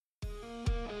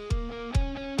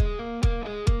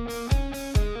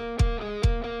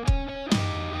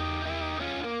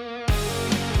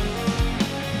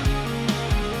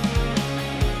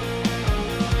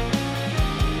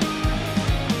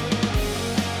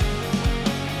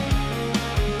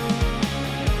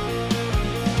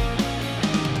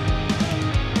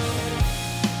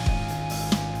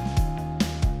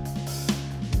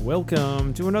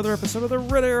Welcome to another episode of the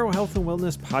Red Arrow Health and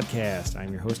Wellness Podcast.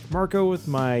 I'm your host, Marco, with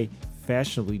my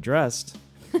fashionably dressed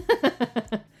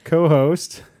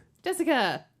co-host,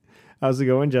 Jessica. How's it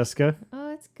going, Jessica?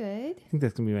 Oh, it's good. I think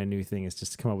that's going to be my new thing, is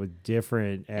just to come up with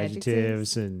different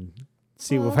adjectives and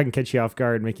see if I can catch you off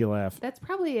guard and make you laugh. That's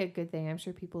probably a good thing. I'm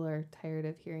sure people are tired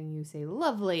of hearing you say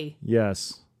lovely.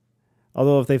 Yes.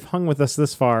 Although if they've hung with us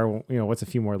this far, what's a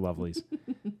few more lovelies?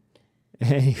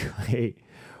 Anyway.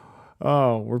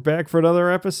 Oh, we're back for another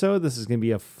episode. This is going to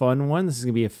be a fun one. This is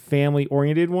going to be a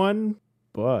family-oriented one.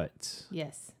 But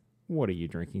yes, what are you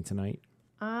drinking tonight?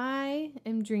 I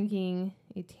am drinking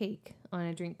a take on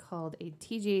a drink called a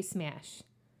TJ Smash.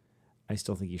 I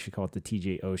still think you should call it the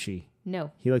TJ Oshie.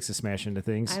 No. He likes to smash into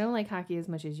things. I don't like hockey as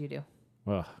much as you do.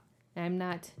 Ugh. I'm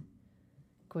not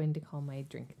going to call my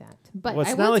drink that. But well,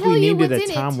 it's I not will like tell we you named it what's a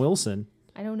in Tom Wilson.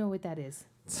 I don't know what that is.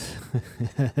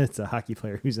 It's a hockey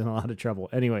player who's in a lot of trouble.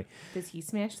 Anyway. Does he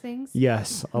smash things?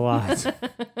 Yes, a lot.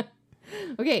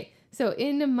 Okay, so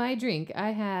in my drink,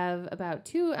 I have about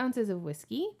 2 ounces of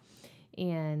whiskey,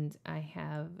 and I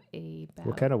have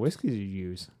What kind of whiskey did you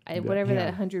use? Whatever that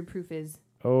 100 proof is.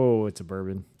 Oh, it's a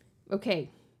bourbon. Okay,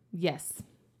 yes.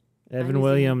 Evan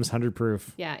Williams, 100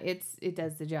 proof. Yeah, it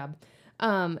does the job.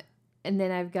 And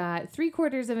then I've got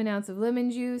 3/4 of an ounce of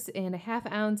lemon juice and a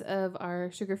 1/2 ounce of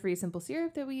our sugar-free simple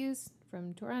syrup that we use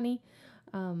from Torani.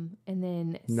 And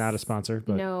then... Not a sponsor,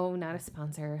 but... No, not a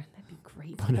sponsor. That'd be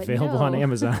great. But available on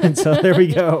Amazon, so there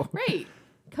we go. Right.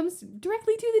 Comes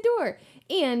directly to the door.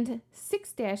 And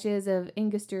 6 dashes of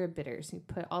Angostura bitters. You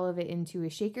put all of it into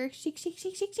a shaker. Shake, shake,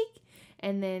 shake, shake, shake.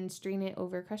 And then strain it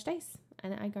over crushed ice.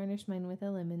 And I garnish mine with a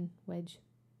lemon wedge.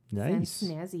 Nice.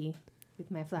 Sounds snazzy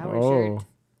with my flower shirt.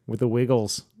 With the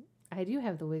wiggles. I do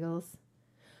have the wiggles.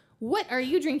 What are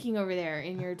you drinking over there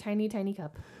in your tiny, tiny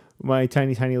cup? My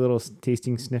tiny, tiny little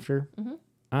tasting snifter. Mm-hmm.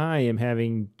 I am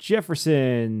having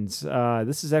Jefferson's.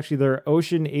 This is actually their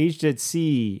Ocean Aged at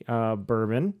Sea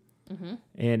bourbon. Mm-hmm.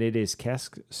 And it is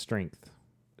cask strength.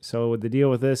 So the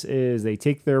deal with this is they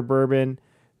take their bourbon,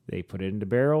 they put it into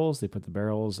barrels. They put the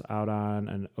barrels out on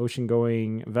an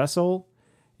ocean-going vessel.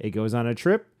 It goes on a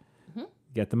trip.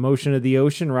 You got the motion of the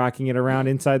ocean rocking it around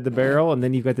inside the barrel, and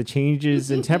then you've got the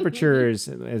changes in temperatures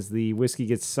as the whiskey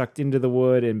gets sucked into the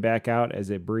wood and back out as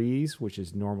it breathes, which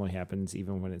is normally happens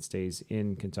even when it stays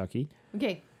in Kentucky.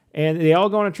 Okay. And they all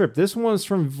go on a trip. This one's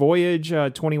from Voyage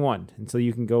 21, and so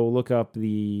you can go look up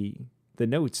the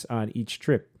notes on each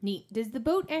trip. Neat. Does the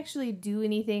boat actually do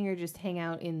anything or just hang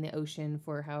out in the ocean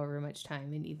for however much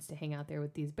time it needs to hang out there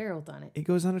with these barrels on it? It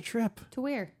goes on a trip. To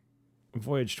where?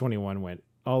 Voyage 21 went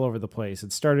all over the place.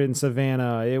 It started in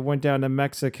Savannah. It went down to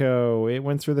Mexico. It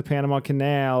went through the Panama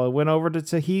Canal. It went over to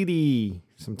Tahiti,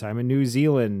 sometime in New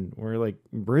Zealand, or like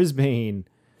Brisbane,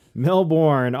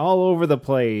 Melbourne, all over the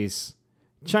place.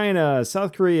 China,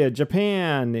 South Korea,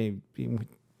 Japan.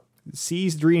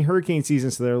 Seas during hurricane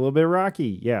season, so they're a little bit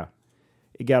rocky. Yeah,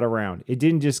 it got around. It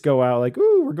didn't just go out like,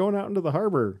 ooh, we're going out into the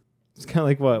harbor. It's kind of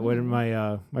like when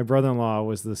my brother-in-law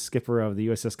was the skipper of the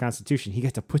USS Constitution. He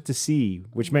got to put to sea,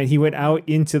 which meant he went out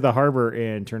into the harbor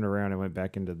and turned around and went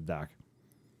back into the dock.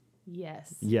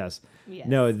 Yes.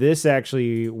 No, this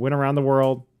actually went around the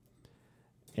world,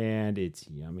 and it's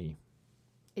yummy.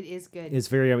 It is good. It's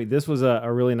very yummy. This was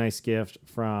a really nice gift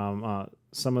from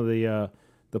some of the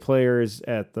players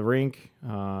at the rink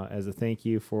as a thank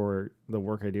you for the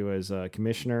work I do as a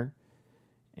commissioner.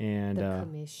 And the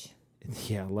commish.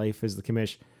 Yeah, life is the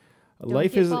commish.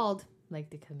 Don't get bald like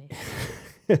the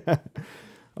commish.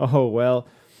 Oh, well,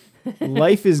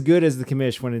 life is good as the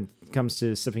commish when it comes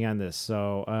to sipping on this.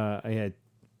 So I had,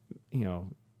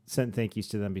 sent thank yous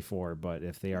to them before, but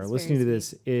if they are listening to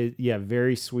this,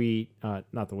 very sweet.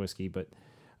 Not the whiskey, but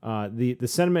the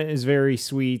sentiment is very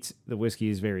sweet. The whiskey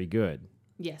is very good.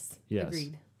 Yes.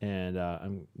 Agreed. And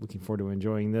I'm looking forward to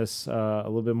enjoying this a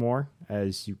little bit more,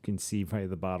 as you can see by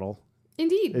the bottle.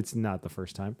 Indeed. It's not the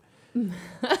first time.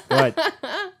 But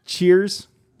cheers.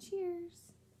 Cheers.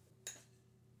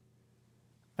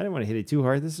 I didn't want to hit it too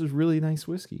hard. This is really nice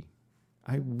whiskey.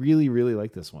 I really, really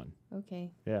like this one. Okay.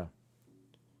 Yeah.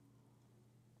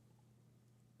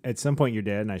 At some point, your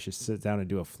dad and I should sit down and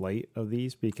do a flight of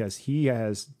these, because he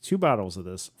has 2 bottles of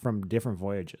this from different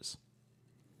voyages.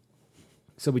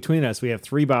 So between us, we have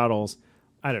 3 bottles.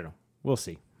 I don't know. We'll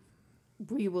see.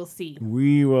 We will see.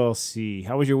 We will see.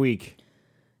 How was your week?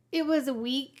 It was a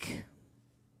week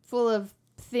full of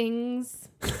things.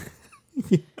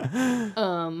 Do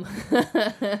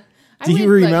you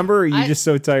remember, or are you just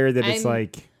so tired that it's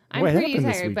like, I'm pretty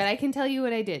tired, but I can tell you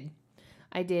what I did.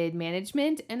 I did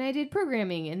management and I did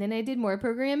programming, and then I did more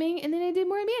programming, and then I did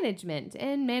more management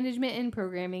and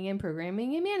programming and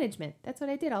programming and management. That's what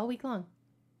I did all week long.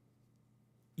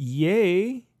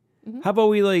 Yay. How about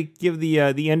we give the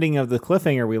ending of the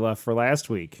cliffhanger we left for last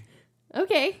week?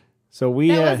 Okay. So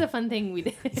that was a fun thing we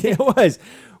did. It was.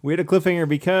 We had a cliffhanger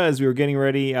because we were getting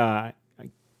ready.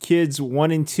 Kids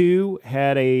 1 and 2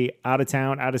 had a out of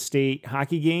town, out of state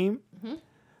hockey game.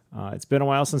 It's been a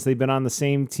while since they've been on the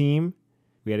same team.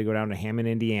 We had to go down to Hammond,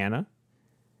 Indiana,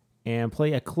 and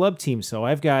play a club team. So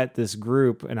I've got this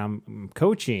group, and I'm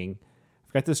coaching.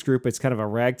 I've got this group. It's kind of a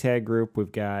ragtag group.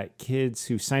 We've got kids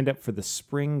who signed up for the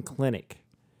spring clinic.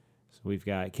 So we've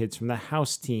got kids from the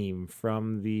house team,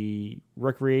 from the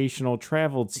recreational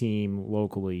travel team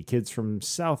locally, kids from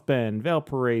South Bend,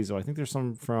 Valparaiso. I think there's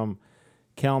some from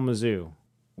Kalamazoo.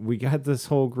 We got this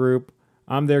whole group.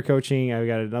 I'm there coaching. I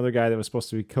got another guy that was supposed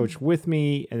to be coach with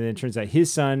me, and then it turns out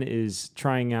his son is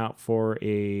trying out for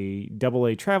a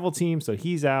AA travel team, so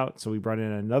he's out. So we brought in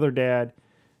another dad,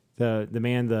 the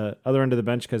man, the other end of the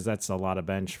bench, because that's a lot of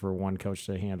bench for one coach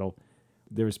to handle.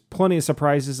 There was plenty of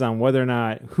surprises on whether or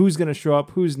not who's going to show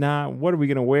up, who's not, what are we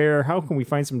going to wear, how can we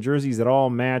find some jerseys that all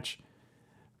match.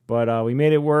 But we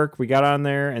made it work. We got on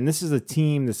there, and this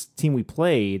team we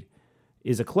played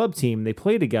is a club team. They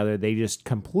play together. They just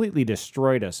completely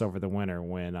destroyed us over the winter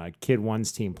when Kid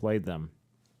 1's team played them.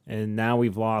 And now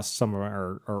we've lost some of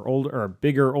our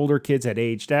bigger, older kids had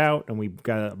aged out, and we've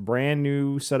got a brand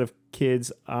new set of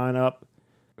kids on up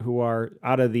who are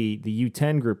out of the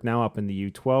U10 group, now up in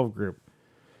the U12 group.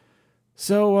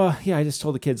 So, I just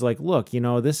told the kids, look,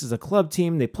 this is a club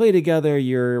team. They play together.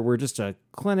 We're just a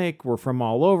clinic. We're from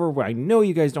all over. I know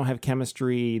you guys don't have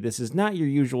chemistry. This is not your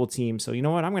usual team. So, you know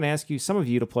what? I'm going to ask some of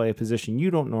you to play a position you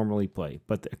don't normally play.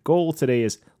 But the goal today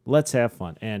is let's have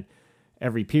fun. And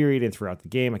every period and throughout the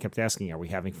game, I kept asking, are we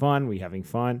having fun? We having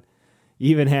fun?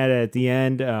 Even had it at the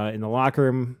end in the locker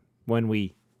room when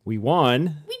we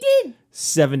won. We did.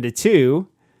 7-2.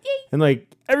 Yay. And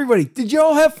everybody, did you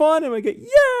all have fun? And I go,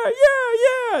 yeah.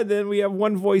 And then we have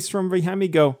one voice from behind me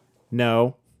go,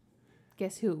 no.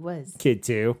 Guess who it was? Kid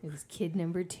 2. It was kid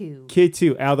number 2. Kid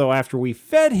 2. Although after we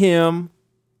fed him,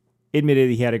 admitted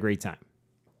he had a great time.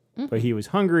 Mm-hmm. But he was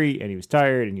hungry and he was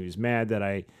tired and he was mad that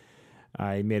I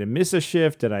made him miss a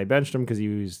shift and I benched him because he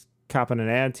was copping an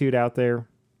attitude out there.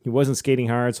 He wasn't skating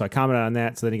hard, so I commented on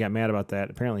that. So then he got mad about that.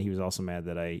 Apparently he was also mad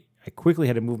that I quickly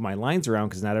had to move my lines around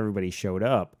because not everybody showed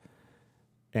up.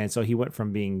 And so he went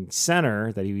from being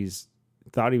center that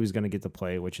thought he was going to get to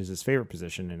play, which is his favorite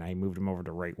position, and I moved him over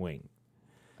to right wing.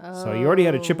 Oh. So he already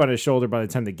had a chip on his shoulder by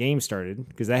the time the game started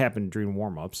because that happened during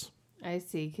warm-ups. I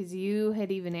see, because you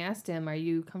had even asked him, are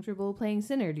you comfortable playing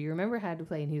center? Do you remember how to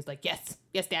play? And he was like, yes,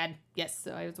 Dad, yes.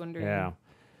 So I was wondering. Yeah.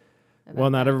 Well,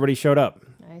 not everybody showed up.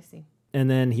 I see. And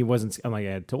then he wasn't, I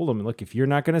had told him, look, if you're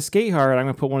not going to skate hard, I'm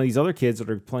going to put one of these other kids that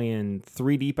are playing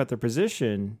 3 deep at their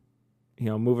position,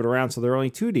 move it around so they're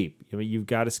only 2 deep. You've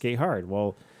got to skate hard.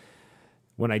 Well,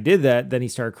 when I did that, then he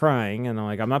started crying, and I'm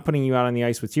like, I'm not putting you out on the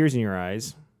ice with tears in your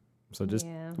eyes, so just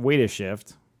wait a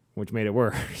shift, which made it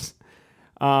worse.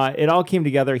 It all came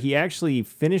together. He actually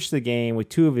finished the game with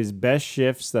 2 of his best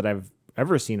shifts that I've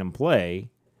ever seen him play,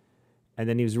 and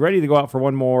then he was ready to go out for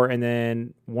one more, and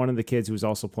then one of the kids who was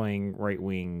also playing right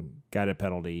wing got a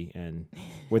penalty, and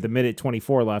with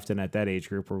 1:24 left, and at that age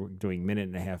group, we're doing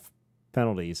 1.5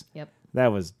 penalties. Yep. That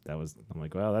was. I'm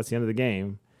like, well, that's the end of the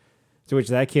game. To which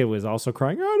that kid was also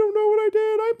crying, I don't know what I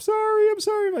did. I'm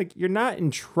sorry. I'm like, you're not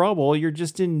in trouble. You're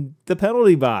just in the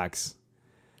penalty box.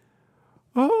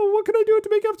 Oh, what can I do to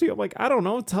make up to you? I'm like, I don't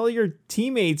know. Tell your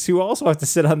teammates who also have to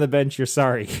sit on the bench you're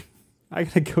sorry. I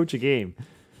got to coach a game.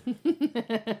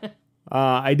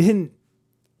 I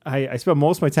spent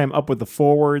most of my time up with the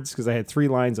forwards because I had 3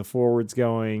 lines of forwards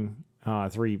going,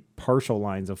 3 partial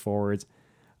lines of forwards.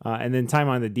 And then time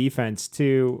on the defense,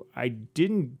 too. I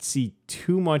didn't see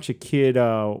too much of Kid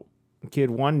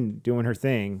 1 doing her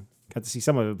thing. Got to see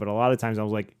some of it, but a lot of times I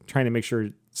was trying to make sure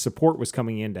support was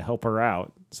coming in to help her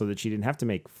out so that she didn't have to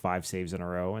make 5 saves in a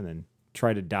row and then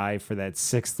try to dive for that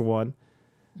 6th one.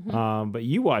 Mm-hmm. But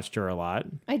you watched her a lot.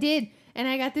 I did. And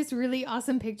I got this really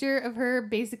awesome picture of her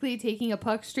basically taking a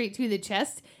puck straight to the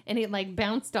chest, and it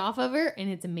bounced off of her, and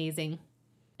it's amazing.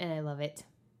 And I love it.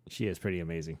 She is pretty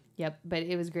amazing. Yep, but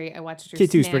it was great. I watched her Kid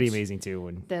 2's pretty amazing, too.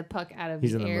 When the puck out of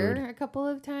the air a couple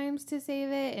of times to save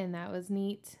it, and that was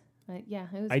neat. Yeah,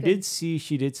 it was I did see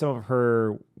she did some of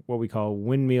her, what we call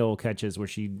windmill catches, where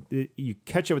you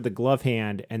catch it with the glove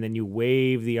hand, and then you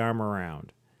wave the arm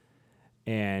around.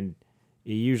 And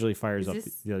it usually fires Is up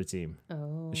this- the other team.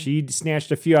 Oh. She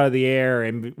snatched a few out of the air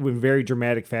and in very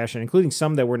dramatic fashion, including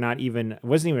some that were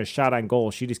wasn't even a shot on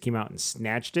goal. She just came out and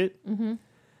snatched it. Mm-hmm.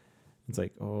 It's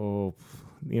like, oh,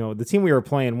 the team we were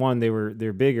playing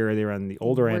they're bigger. They were on the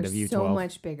older end of U12. So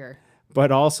much bigger.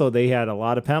 But also they had a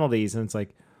lot of penalties, and it's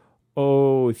like,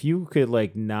 oh, if you could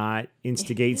like not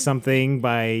instigate something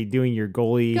by doing your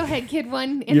goalie. Go ahead, kid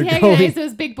one. Your Antagonize goalie-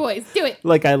 those big boys. Do it.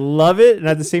 Like, I love it, and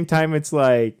at the same time, it's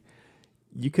like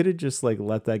you could have just like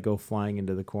let that go flying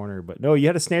into the corner, but no, you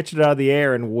had to snatch it out of the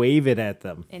air and wave it at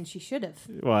them. And she should have.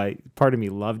 Well, part of me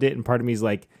loved it, and part of me is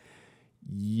like,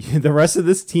 the rest of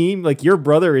this team, like your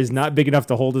brother is not big enough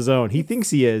to hold his own. He thinks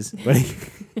he is, but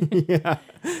yeah.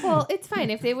 Well, it's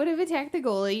fine. If they would have attacked the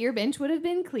goalie, your bench would have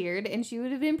been cleared and she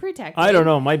would have been protected. I don't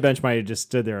know. My bench might have just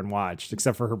stood there and watched,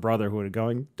 except for her brother who would have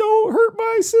going, "Don't hurt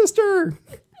my sister."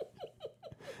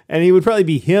 And he would probably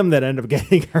be him that ended up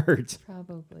getting hurt.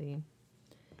 Probably.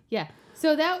 Yeah.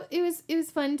 So it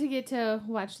was fun to get to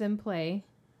watch them play.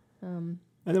 And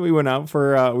then we went out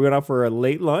for a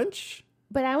late lunch.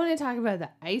 But I want to talk about the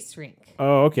ice rink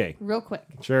Oh, okay. real quick.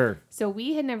 Sure. So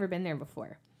we had never been there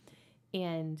before.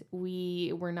 And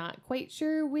we were not quite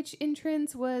sure which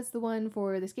entrance was the one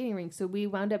for the skating rink. So we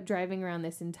wound up driving around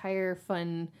this entire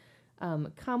fun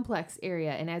complex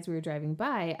area. And as we were driving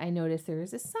by, I noticed there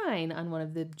was a sign on one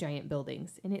of the giant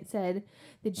buildings. And it said,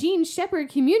 the Gene Shepherd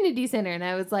Community Center. And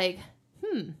I was like,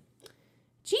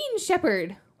 Gene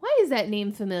Shepherd. Why is that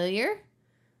name familiar?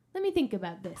 Let me think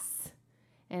about this.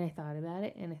 And I thought about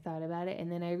it, and I thought about it, and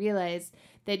then I realized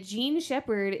that Gene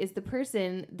Shepherd is the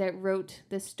person that wrote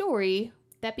the story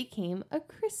that became A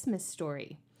Christmas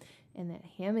Story. And that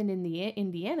Hammond,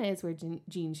 Indiana is where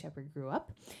Gene Shepherd grew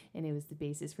up, and it was the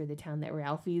basis for the town that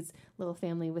Ralphie's little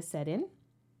family was set in.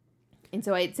 And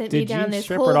so it sent me down Gene this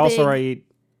Shepherd whole also big... write,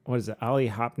 what is it, Ollie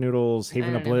Hop Noodles,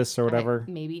 Haven of Bliss, or whatever?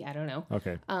 Maybe, I don't know.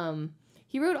 Okay.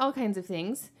 He wrote all kinds of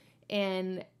things,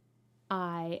 and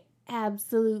I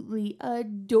absolutely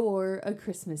adore A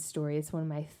Christmas Story. It's one of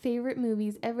my favorite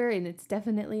movies ever, and it's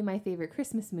definitely my favorite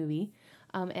Christmas movie.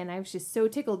 And I was just so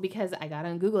tickled because I got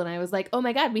on Google and I was like, oh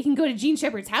my God, we can go to Gene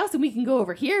Shepherd's house and we can go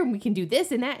over here and we can do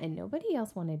this and that. And nobody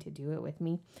else wanted to do it with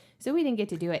me. So we didn't get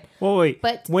to do it. Well, wait.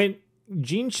 But when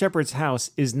Gene Shepherd's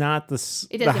house is not the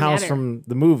house matter. from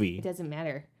the movie. It doesn't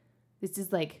matter. This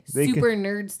is like They super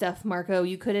nerd stuff, Marco.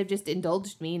 You could have just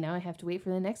indulged me. Now I have to wait for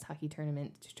the next hockey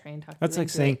tournament to try and talk That's you like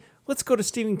into saying, it. let's go to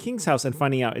Stephen King's house and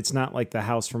finding out it's not like the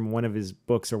house from one of his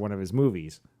books or one of his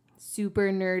movies.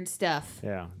 Super nerd stuff.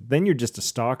 Yeah. Then you're just a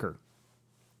stalker.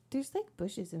 There's like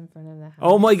bushes in front of the house.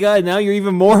 Oh my God, now you're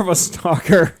even more of a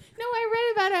stalker. No, I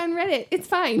read about it on Reddit. It's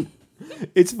fine.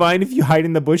 It's fine if you hide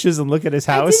in the bushes and look at his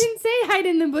house. I didn't say hide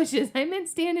in the bushes. I meant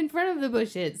stand in front of the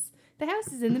bushes. The house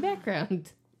is in the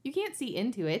background. You can't see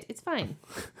into it. It's fine.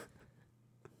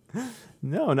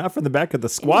 No, not from the back of the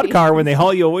squad car when they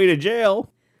haul you away to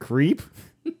jail. Creep.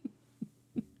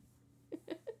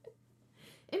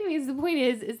 Anyways, the point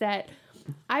is that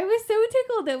I was so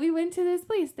tickled that we went to this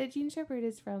place that Gene Shepherd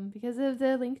is from because of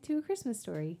the link to A Christmas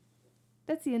Story.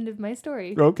 That's the end of my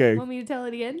story. Okay. Want me to tell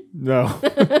it again? No.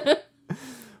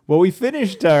 Well, we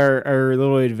finished our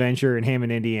little adventure in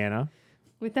Hammond, Indiana.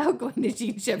 Without going to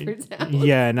Gene Shepherd's house.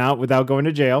 Yeah, not without going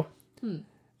to jail.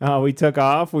 We took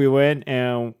off. We went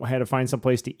and had to find some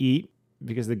place to eat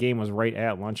because the game was right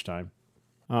at lunchtime.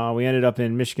 We ended up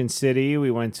in Michigan City.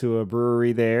 We went to a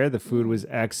brewery there. The food was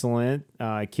excellent.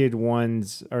 Kid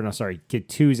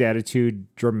 2's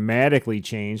attitude dramatically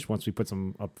changed once we put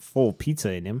a full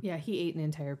pizza in him. Yeah, he ate an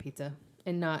entire pizza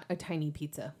and not a tiny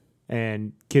pizza.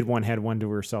 And Kid 1 had one to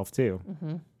herself too.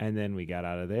 Mm-hmm. And then we got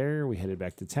out of there. We headed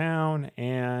back to town,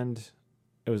 and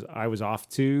I was off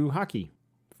to hockey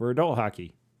for adult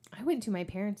hockey. I went to my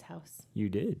parents' house You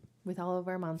did. with all of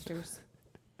our monsters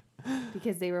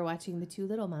because they were watching The Two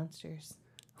Little Monsters.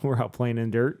 We're out playing in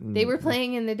dirt. And They were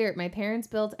playing in the dirt. My parents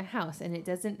built a house, and it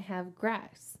doesn't have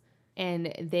grass.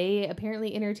 And they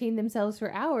apparently entertained themselves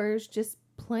for hours just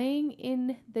playing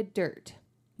in the dirt.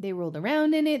 They rolled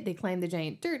around in it. They climbed the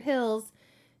giant dirt hills.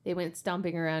 They went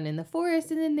stomping around in the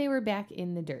forest, and then they were back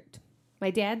in the dirt.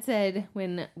 My dad said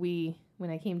when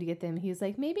I came to get them, he was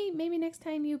like, maybe next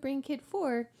time you bring Kid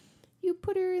 4, you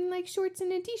put her in like shorts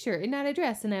and a t-shirt and not a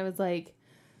dress. And I was like,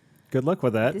 good luck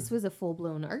with that. this was a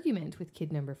full-blown argument with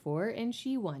kid number 4, and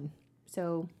she won.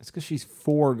 So It's because she's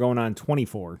 4 going on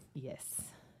 24. yes,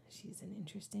 she's an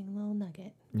interesting little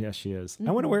nugget. Yes, she is.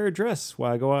 I want to wear a dress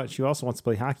while I go out. She also wants to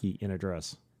play hockey in a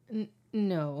dress.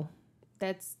 No,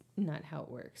 that's not how it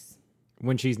works.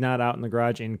 When she's not out in the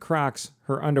garage in Crocs,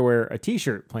 her underwear, a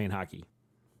t-shirt, playing hockey.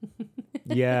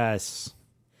 Yes.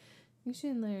 You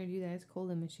shouldn't let her do that. It's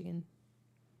cold in Michigan.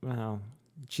 well,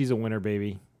 she's a winter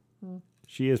baby.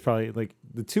 She is probably like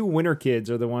the two winter kids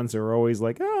are the ones that are always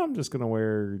like, oh, I'm just going to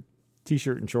wear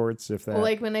t-shirt and shorts if that. Well,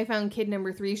 like when I found kid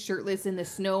number 3 shirtless in the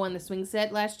snow on the swing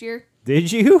set last year.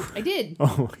 Did you? I did.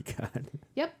 Oh my God.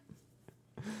 Yep.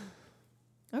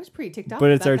 I was pretty ticked off.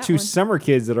 But it's about our that two one. summer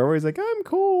kids that are always like, I'm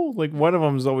cold. Like one of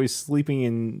them's always sleeping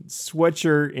in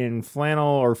sweatshirt and flannel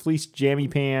or fleece jammy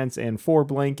pants and 4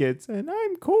 blankets. And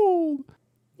I'm cold.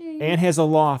 And has a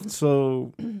loft.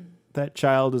 So that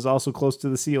child is also close to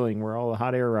the ceiling where all the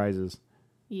hot air rises.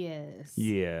 Yes.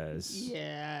 Yes.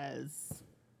 Yes.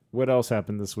 What else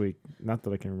happened this week? Not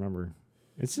that I can remember.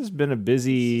 It's just been a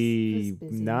busy,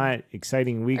 not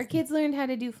exciting week. Our kids learned how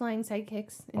to do flying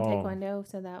sidekicks in Taekwondo,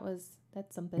 so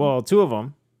that's something. Well, 2 of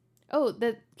them. Oh,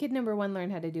 the kid number 1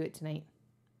 learned how to do it tonight.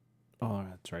 Oh,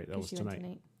 that's right. That was tonight.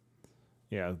 Tonight.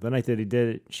 Yeah, the night that he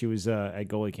did it, she was at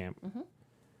goalie camp. Mm-hmm.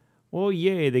 Well,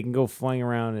 yay, they can go flying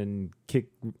around and kick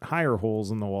higher holes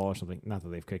in the wall or something. Not that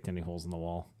they've kicked any holes in the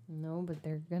wall. No, but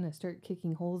they're going to start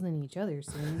kicking holes in each other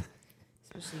soon.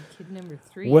 Especially kid number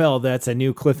 3. Well, that's a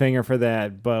new cliffhanger for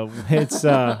that. But it's,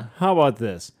 how about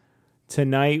this?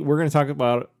 Tonight, we're going to talk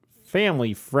about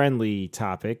family-friendly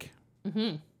topic.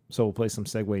 Mm-hmm. So we'll play some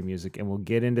segue music, and we'll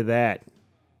get into that.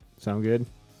 Sound good?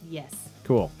 Yes.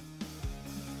 Cool.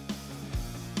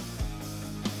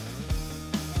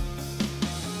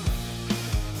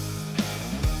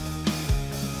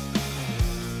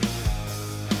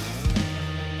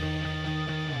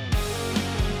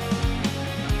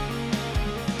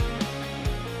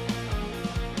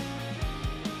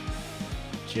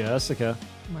 Jessica.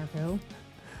 Marco.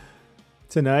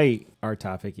 Tonight, our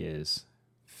topic is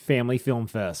Family Film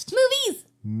Fest.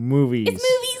 Movies! It's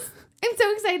movies! I'm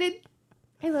so excited.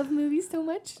 I love movies so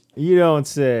much. You don't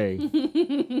say.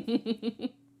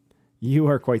 You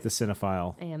are quite the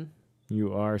cinephile. I am.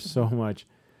 You are so much.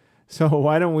 So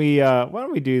why don't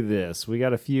we do this? We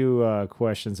got a few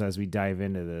questions as we dive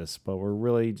into this, but we're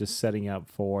really just setting up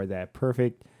for that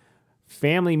perfect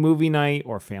family movie night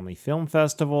or family film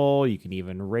festival. You can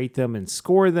even rate them and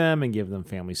score them and give them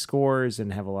family scores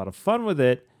and have a lot of fun with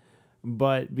it.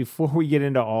 But before we get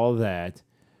into all that,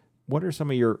 what are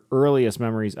some of your earliest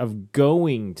memories of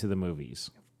going to the movies?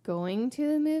 Going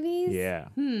to the movies? Yeah.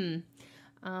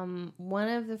 One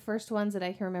of the first ones that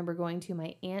I can remember going to,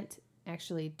 my aunt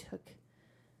actually took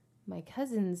my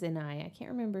cousins and I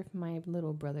can't remember if my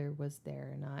little brother was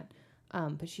there or not,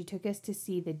 but she took us to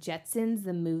see the Jetsons,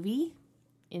 the movie,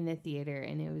 in the theater,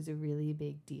 and it was a really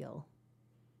big deal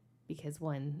because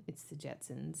 1, it's the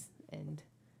Jetsons and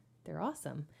they're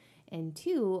awesome, and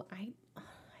 2, I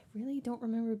really don't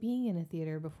remember being in a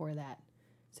theater before that,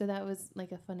 so that was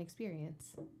like a fun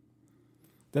experience.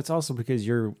 That's also because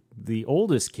you're the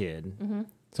oldest kid,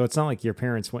 so it's not like your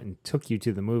parents went and took you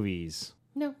to the movies.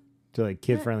 No. To like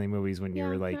kid-friendly movies when you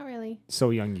were like not really.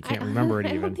 So young you can't remember it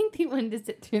even. I don't think they wanted to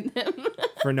sit through them.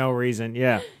 For no reason,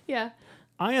 yeah. Yeah.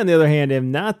 I, on the other hand,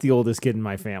 am not the oldest kid in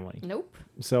my family. Nope.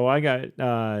 So I got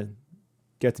to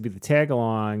be the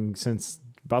tag-along since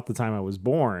about the time I was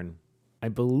born. I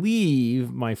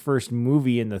believe my first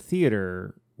movie in the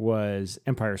theater was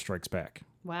Empire Strikes Back.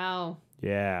 Wow.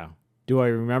 Yeah. Do I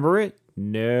remember it?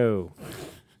 No.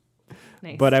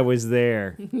 Nice. But I was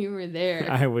there. You were there.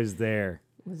 I was there.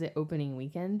 Was it opening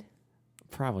weekend?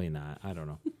 Probably not. I don't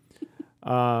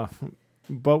know.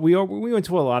 But we went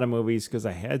to a lot of movies because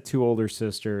I had 2 older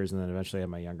sisters and then eventually I had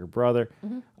my younger brother.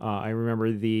 I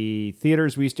remember the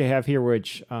theaters we used to have here,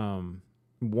 which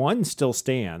one still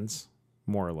stands,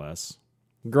 more or less.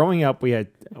 Growing up, we had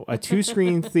a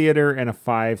 2-screen theater and a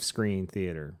 5-screen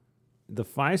theater. The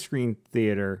 5-screen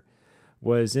theater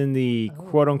was in the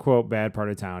quote-unquote bad part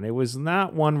of town. It was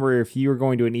not one where if you were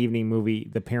going to an evening movie,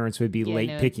 the parents would be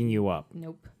late picking you up.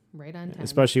 Nope. Right on time.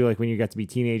 Especially like when you got to be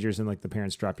teenagers and like the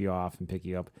parents drop you off and pick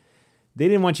you up. They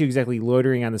didn't want you exactly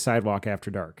loitering on the sidewalk after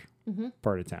dark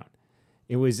part of town.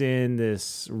 It was in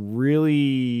this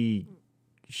really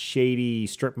shady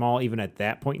strip mall even at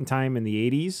that point in time in the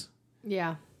 80s.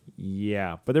 Yeah.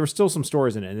 Yeah, but there were still some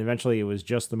stores in it, and eventually it was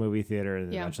just the movie theater,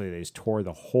 and eventually they just tore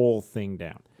the whole thing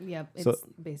down. Yep, it's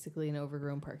basically an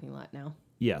overgrown parking lot now.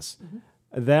 Yes.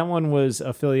 That one was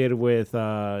affiliated with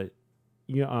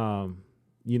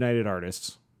United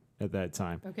Artists at that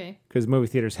time. Okay. Because movie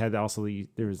theaters had also the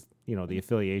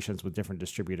affiliations with different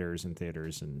distributors and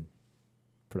theaters and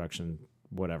production,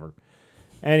 whatever.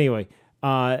 Anyway,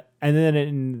 and then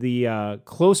in the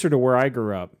closer to where I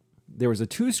grew up, there was a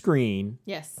 2-screen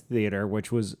theater,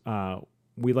 which was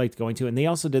we liked going to. And they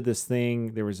also did this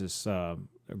thing. There was this a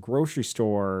grocery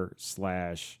store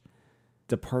 /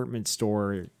 department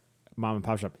store, mom and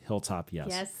pop shop, Hilltop,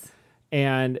 yes.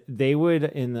 And they would,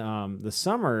 in the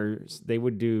summers, they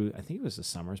would do, I think it was the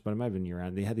summers, but it might have been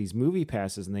year-round. They had these movie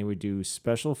passes, and they would do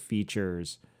special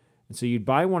features. And so you'd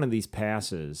buy one of these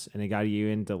passes, and it got you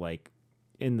into, like,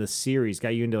 in the series,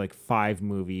 got you into, like, 5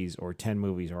 movies or 10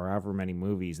 movies or however many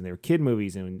movies. And they were kid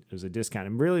movies, and it was a discount.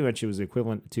 And really much it was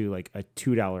equivalent to, like, a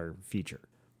 $2 feature.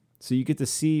 So you get to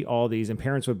see all these, and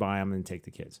parents would buy them and take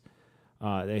the kids.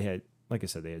 They had, like I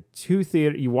said, they had 2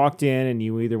 theaters. You walked in, and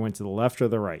you either went to the left or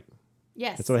the right.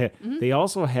 Yes. That's what they had. Mm-hmm. They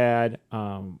also had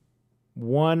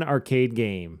one arcade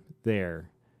game there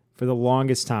for the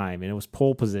longest time, and it was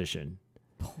pole position.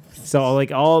 So,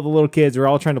 like, all the little kids were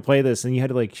all trying to play this, and you had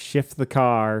to, like, shift the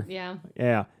car. Yeah.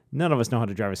 Yeah. None of us know how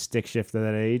to drive a stick shift at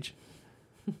that age.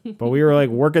 But we were, like,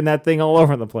 working that thing all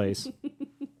over the place.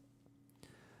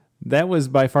 That was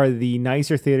by far the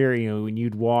nicer theater. You know, when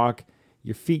you'd walk,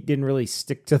 your feet didn't really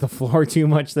stick to the floor too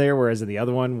much there, whereas the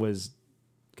other one was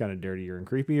kind of dirtier and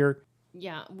creepier.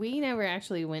 Yeah, we never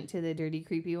actually went to the dirty,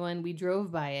 creepy one. We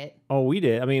drove by it. Oh, we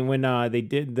did. I mean, when they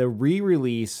did the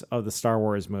re-release of the Star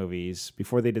Wars movies,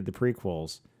 before they did the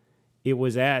prequels, it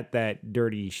was at that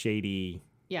dirty, shady,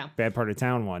 bad part of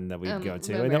town one that we'd go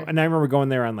to. And I remember going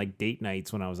there on, like, date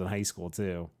nights when I was in high school,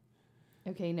 too.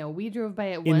 Okay, no, we drove by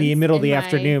it once. In the middle of the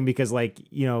afternoon because, like,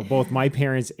 you know, both my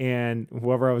parents and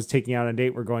whoever I was taking out on a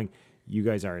date were going, you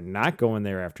guys are not going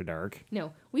there after dark.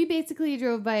 No, we basically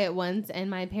drove by it once, and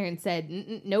my parents said,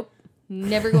 nope,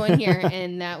 never going here.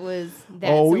 And that was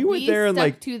that. Oh, so we went there and,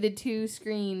 like, to the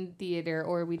 2-screen theater,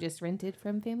 or we just rented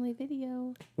from Family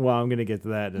Video. Well, I'm going to get to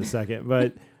that in a second.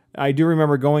 But I do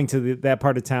remember going to that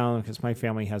part of town because my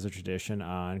family has a tradition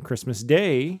on Christmas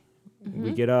Day. Mm-hmm.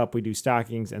 We get up, we do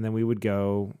stockings, and then we would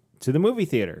go to the movie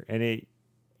theater. And it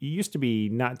used to be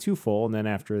not too full, and then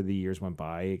after the years went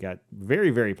by, it got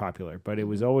very, very popular. But it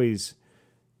was always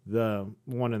the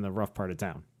one in the rough part of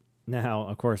town. Now,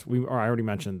 of course, I already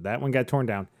mentioned that one got torn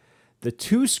down. The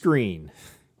 2-screen.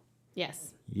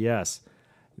 Yes.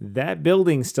 That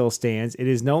building still stands. It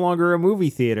is no longer a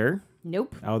movie theater.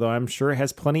 Nope. Although I'm sure it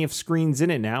has plenty of screens in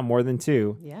it now, more than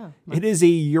 2. Yeah. It is a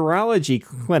urology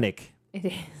clinic. It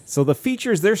is. So the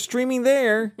features they're streaming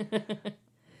there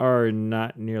are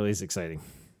not nearly as exciting.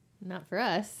 Not for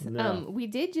us. No. We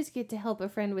did just get to help a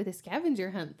friend with a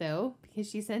scavenger hunt, though, because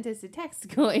she sent us a text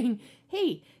going,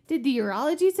 hey, did the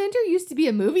urology center used to be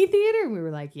a movie theater? And we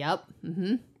were like, yep.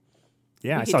 Mm-hmm.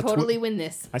 Yeah, we could totally win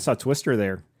this. I saw Twister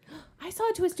there. I saw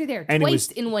a Twister there and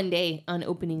twice in one day on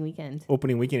opening weekend.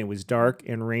 It was dark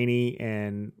and rainy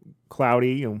and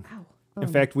cloudy. Wow. In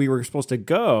fact, we were supposed to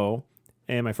go,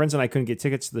 and my friends and I couldn't get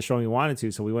tickets to the show we wanted to,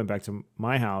 so we went back to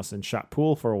my house and shot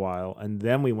pool for a while, and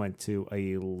then we went to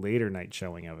a later night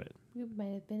showing of it. We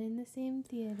might have been in the same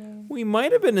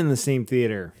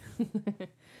theater.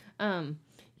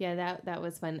 Yeah, that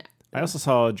was fun. I also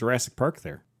saw Jurassic Park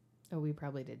there. Oh, we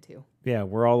probably did too. Yeah,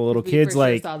 where all the little kids,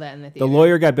 like, saw that in the theater. The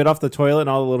lawyer got bit off the toilet, and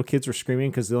all the little kids were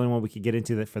screaming because the only one we could get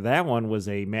into for that one was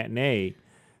a matinee.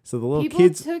 So the little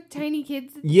kids took tiny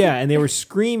kids. Yeah, and they were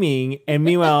screaming, and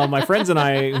meanwhile, my friends and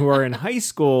I, who are in high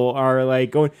school, are like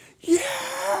going,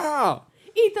 yeah!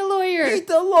 Eat the lawyer! Eat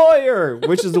the lawyer!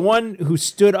 Which is the one who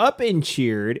stood up and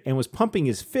cheered and was pumping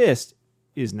his fist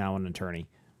is now an attorney.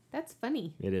 That's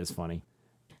funny. It is funny.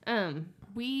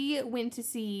 We went to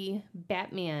see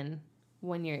Batman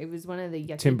one year. It was one of the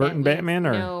Tim Burton Batman?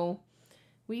 Or? No,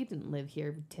 we didn't live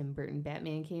here. Tim Burton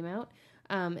Batman came out.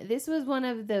 This was one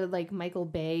of the, like, Michael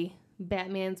Bay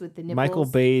Batmans with the nipples. Michael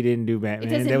Bay didn't do Batman.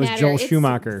 It doesn't that was matter. Joel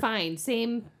Schumacher. It's fine.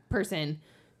 Same person.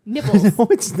 Nipples. No,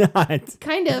 it's not.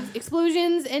 Kind of.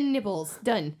 Explosions and nipples.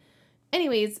 Done.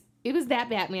 Anyways, it was that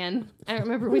Batman. I don't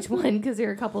remember which one because there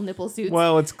are a couple nipple suits.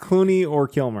 Well, it's Clooney or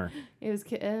Kilmer. It was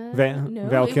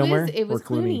Val Kilmer? It was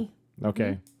Clooney. Okay.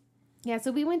 Mm-hmm. Yeah,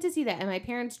 so we went to see that, and my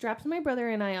parents dropped my brother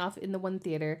and I off in the one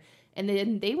theater, and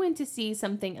then they went to see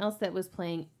something else that was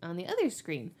playing on the other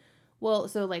screen. Well,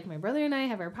 so, like, my brother and I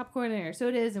have our popcorn and our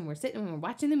sodas, and we're sitting and we're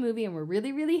watching the movie, and we're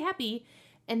really, really happy.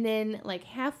 And then, like,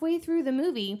 halfway through the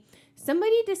movie,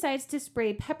 somebody decides to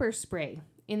spray pepper spray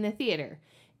in the theater,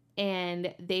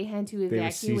 and they had to evacuate.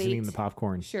 They were seasoning the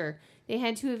popcorn. Sure. They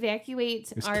had to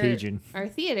evacuate our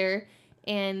theater,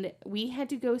 and we had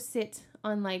to go sit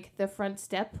on, like, the front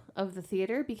step of the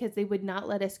theater because they would not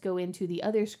let us go into the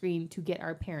other screen to get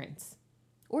our parents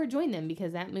or join them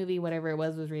because that movie, whatever it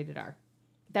was rated R.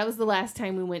 That was the last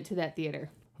time we went to that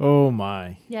theater. Oh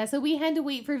my. Yeah, so we had to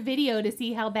wait for video to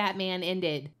see how Batman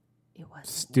ended. It was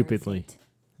stupidly.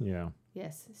 Yeah.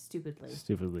 Yes, stupidly.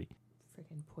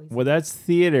 Freaking poison. Well, that's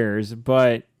theaters,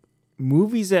 but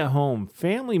movies at home,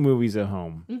 family movies at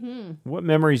home. Mm-hmm. What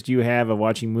memories do you have of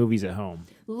watching movies at home?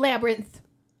 Labyrinth.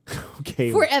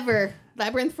 Okay. Forever.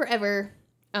 Labyrinth forever.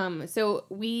 So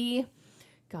we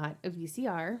got a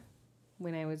VCR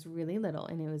when I was really little,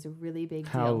 and it was a really big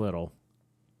deal. How little?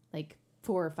 Like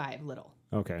 4 or 5 little.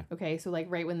 Okay. Okay, so like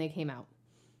right when they came out.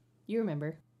 You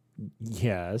remember.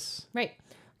 Yes. Right.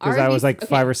 Because I was like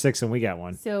 5 or 6 and we got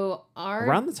one. So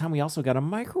around the time we also got a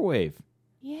microwave.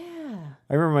 Yeah.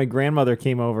 I remember my grandmother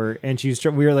came over and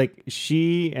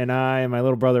she and I and my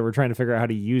little brother were trying to figure out how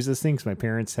to use this thing because my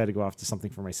parents had to go off to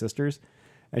something for my sisters.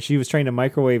 And she was trying to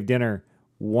microwave dinner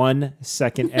 1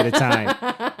 second at a time.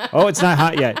 Oh, it's not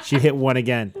hot yet. She'd hit 1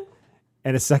 again.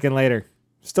 And a second later,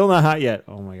 still not hot yet.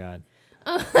 Oh my God.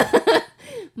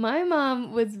 My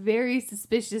mom was very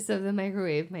suspicious of the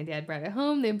microwave. My dad brought it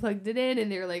home, they plugged it in,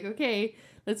 and they were like, okay,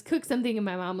 let's cook something. And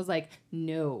my mom was like,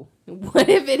 no. What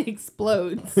if it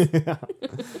explodes?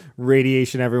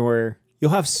 Radiation everywhere.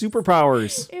 You'll have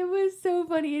superpowers. It was so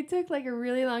funny. It took like a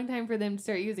really long time for them to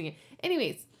start using it.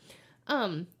 Anyways,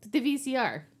 the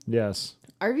VCR. Yes.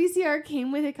 Our VCR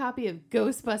came with a copy of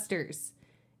Ghostbusters.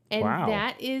 And wow.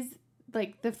 That is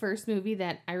like the first movie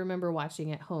that I remember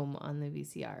watching at home on the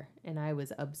VCR. And I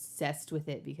was obsessed with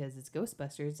it because it's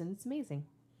Ghostbusters and it's amazing.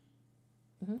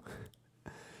 Mm-hmm.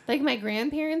 Like my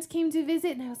grandparents came to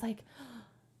visit and I was like, oh,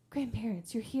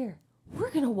 grandparents, you're here.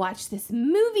 We're going to watch this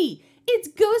movie. It's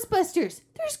Ghostbusters.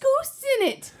 There's ghosts in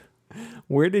it.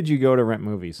 Where did you go to rent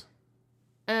movies?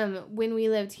 When we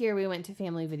lived here, we went to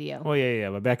Family Video. Oh, yeah.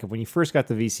 But back up, when you first got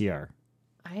the VCR.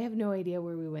 I have no idea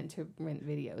where we went to rent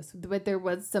videos, but there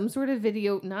was some sort of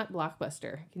video, not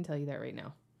Blockbuster. I can tell you that right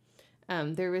now.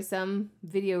 There was some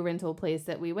video rental place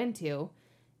that we went to,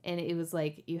 and it was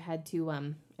like you had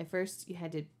to, at first you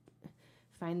had to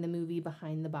find the movie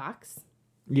behind the box.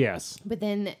 Yes. But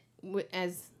then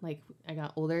as like I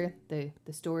got older, the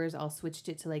stores all switched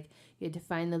it to like you had to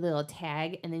find the little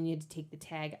tag, and then you had to take the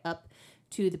tag up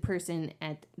to the person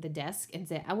at the desk and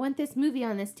say, I want this movie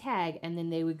on this tag. And then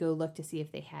they would go look to see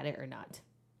if they had it or not.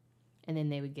 And then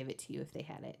they would give it to you if they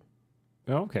had it.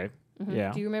 Okay. Mm-hmm.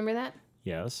 Yeah. Do you remember that?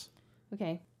 Yes.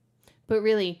 Okay. But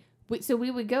really, so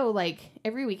we would go like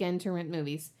every weekend to rent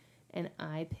movies. And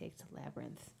I picked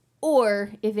Labyrinth.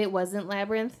 Or if it wasn't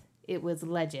Labyrinth, it was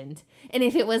Legend. And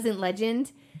if it wasn't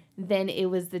Legend, then it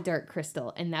was The Dark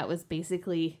Crystal. And that was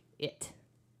basically it.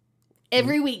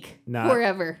 Every week,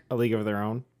 forever. A League of Their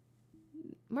Own?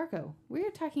 Marco, we were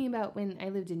talking about when I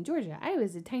lived in Georgia. I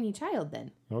was a tiny child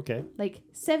then. Okay. Like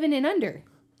 7 and under.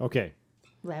 Okay.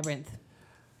 Labyrinth.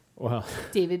 Well.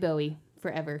 David Bowie,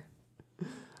 forever.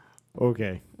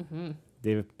 Okay. Mm-hmm.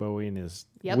 David Bowie and his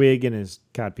wig and his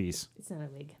codpiece. It's not a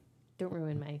wig. Don't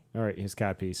ruin my... All right, his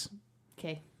codpiece.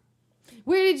 Okay.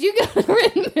 Where did you go to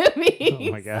rent movies?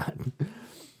 Oh, my God.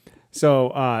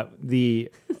 So, the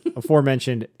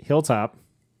aforementioned Hilltop.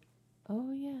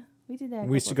 Oh, yeah. We did that.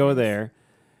 We used to go there.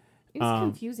 It was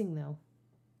confusing, though.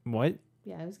 What?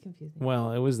 Yeah, it was confusing.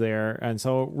 Well, it was there. And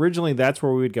so, originally, that's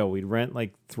where we would go. We'd rent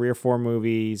like 3 or 4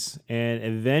 movies. And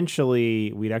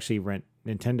eventually, we'd actually rent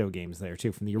Nintendo games there,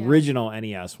 too, from the original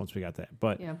NES once we got that.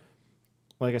 But,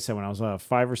 like I said, when I was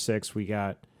 5 or 6, we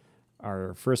got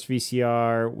our first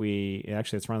VCR.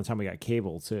 Actually, it's around the time we got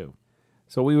cable, too.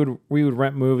 So we would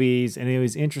rent movies, and it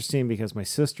was interesting because my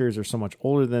sisters are so much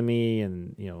older than me,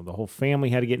 and the whole family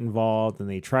had to get involved, and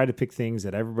they tried to pick things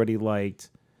that everybody liked.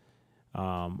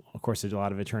 Of course, a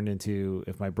lot of it turned into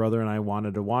if my brother and I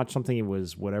wanted to watch something, it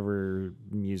was whatever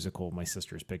musical my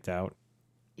sisters picked out.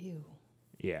 Ew.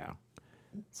 Yeah,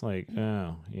 it's like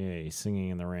oh yay, Singing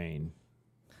in the Rain,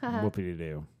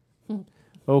 whoopity-doo.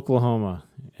 Oklahoma.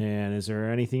 And is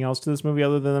there anything else to this movie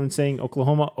other than them saying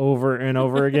Oklahoma over and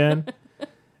over again?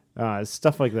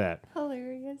 Stuff like that.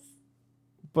 Hilarious.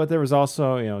 But there was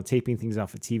also, taping things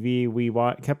off of TV. We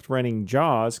kept renting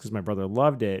Jaws because my brother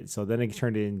loved it. So then it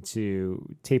turned into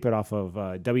tape it off of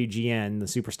WGN, the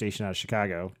superstation out of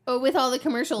Chicago. Oh, with all the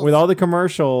commercials. With all the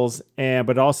commercials,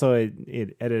 but also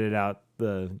it edited out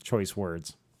the choice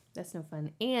words. That's no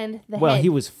fun. And the Well, head. he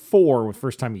was 4 the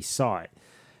first time he saw it.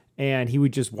 And he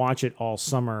would just watch it all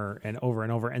summer and over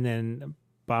and over. And then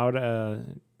about a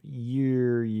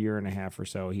year and a half or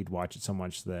so, he'd watch it so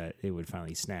much that it would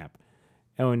finally snap.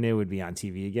 And it would be on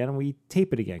TV again. And we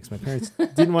tape it again because my parents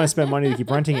didn't want to spend money to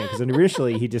keep renting it. Because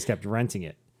initially, he just kept renting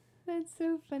it. That's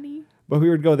so funny. But we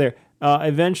would go there.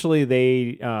 Eventually,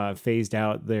 they phased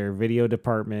out their video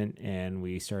department. And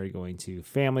we started going to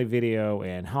Family Video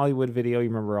and Hollywood Video. You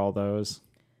remember all those?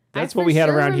 That's what we had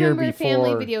around here before.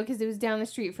 Family Video because it was down the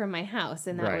street from my house,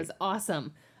 and that right. was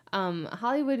awesome.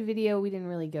 Hollywood Video we didn't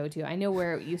really go to. I know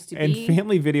where it used to and be. And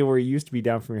Family Video, where it used to be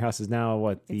down from your house, is now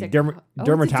what the dermatology it's a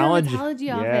dermatology office.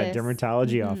 Yeah,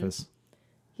 dermatology office.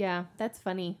 Yeah, that's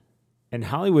funny. And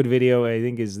Hollywood Video, I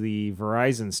think, is the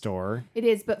Verizon store. It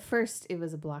is, but first it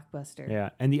was a Blockbuster. Yeah,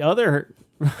 and the other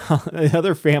the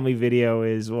other family video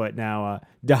is what now?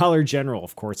 Dollar General,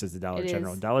 of course, is the Dollar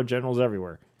General. Dollar General's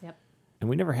everywhere. Yep. And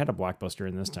we never had a Blockbuster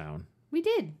in this town. We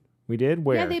did. We did?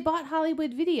 Where? Yeah, they bought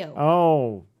Hollywood Video.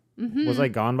 Oh. Was I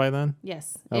gone by then?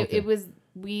 Yes. Okay. It was,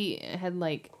 we had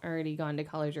like already gone to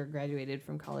college or graduated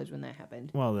from college when that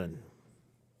happened. Well, then,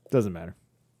 doesn't matter.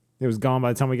 It was gone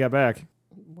by the time we got back.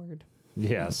 Word.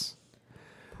 Yes.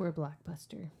 Poor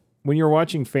Blockbuster. When you're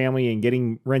watching family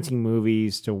and renting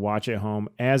movies to watch at home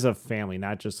as a family,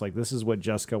 not just like, this is what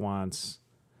Jessica wants.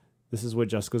 This is what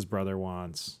Jessica's brother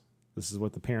wants. This is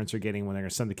what the parents are getting when they're going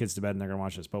to send the kids to bed and they're going to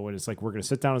watch this. But when it's like, we're going to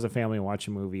sit down as a family and watch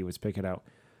a movie, let's pick it out.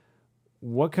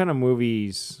 What kind of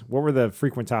movies, what were the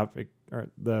frequent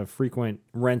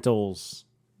rentals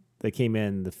that came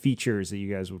in, the features that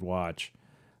you guys would watch?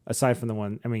 Aside from the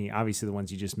one, I mean, obviously the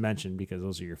ones you just mentioned because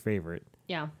those are your favorite.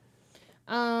 Yeah.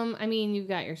 I mean, you've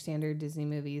got your standard Disney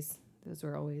movies. Those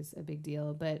were always a big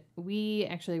deal. But we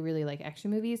actually really like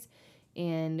action movies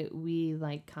and we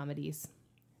like comedies.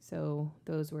 So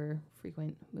those were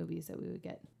frequent movies that we would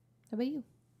get. How about you?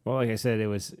 Well, like I said, it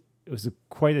was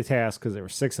quite a task because there were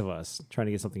 6 of us trying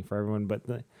to get something for everyone. But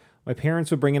my parents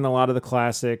would bring in a lot of the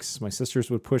classics. My sisters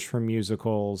would push for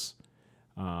musicals.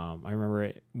 I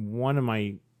remember one of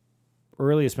my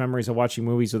earliest memories of watching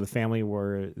movies with the family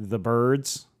were The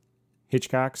Birds,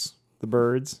 Hitchcock's The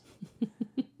Birds.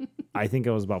 I think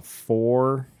I was about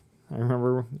 4. I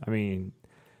remember. I mean,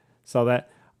 saw that.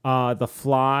 The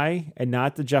Fly, and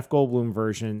not the Jeff Goldblum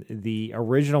version, the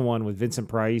original one with Vincent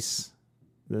Price,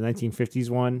 the 1950s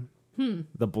one.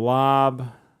 The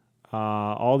Blob,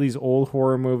 all these old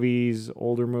horror movies,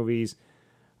 older movies.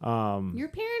 Your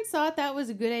parents thought that was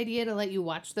a good idea to let you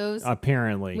watch those?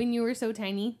 Apparently. When you were so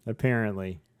tiny?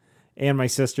 Apparently. And my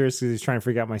sisters, because he's trying to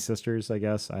freak out my sisters, I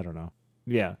guess. I don't know.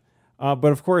 Yeah.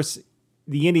 But of course,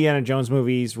 the Indiana Jones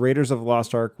movies, Raiders of the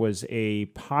Lost Ark was a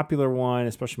popular one,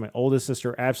 especially my oldest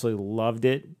sister absolutely loved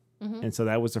it. Mm-hmm. And so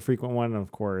that was a frequent one. And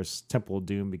of course, Temple of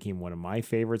Doom became one of my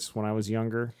favorites when I was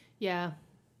younger. Yeah.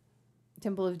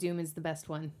 Temple of Doom is the best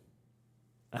one.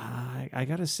 I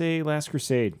got to say Last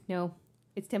Crusade. No,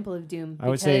 it's Temple of Doom. I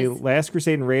would say Last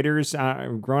Crusade and Raiders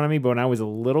grown on me, but when I was a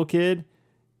little kid,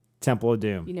 Temple of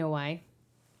Doom. You know why?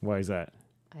 Why is that?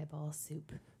 Eyeball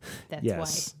soup. That's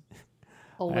yes. why.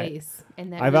 Always.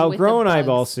 And that I've outgrown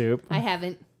eyeball soup. I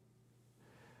haven't.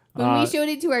 When we showed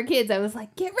it to our kids, I was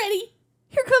like, get ready.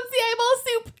 Here comes the eyeball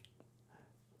soup.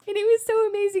 And it was so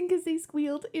amazing because they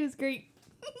squealed. It was great.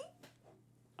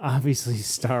 Obviously,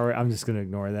 I'm just going to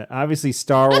ignore that. Obviously,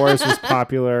 Star Wars was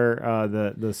popular,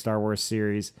 the Star Wars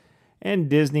series, and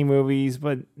Disney movies,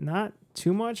 but not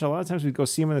too much. A lot of times we'd go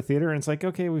see them in the theater, and it's like,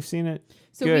 okay, we've seen it.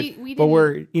 So good. But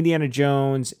we're Indiana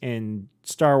Jones and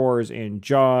Star Wars and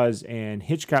Jaws and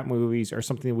Hitchcock movies are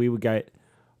something that we would get,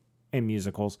 and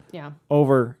musicals,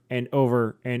 over and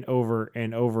over and over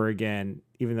and over again,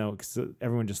 even though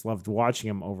everyone just loved watching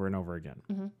them over and over again.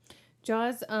 Mm-hmm.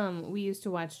 Jaws, we used to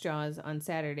watch Jaws on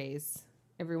Saturdays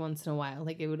every once in a while.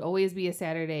 Like, it would always be a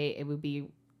Saturday.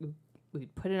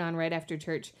 We'd put it on right after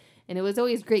church. And it was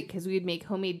always great because we would make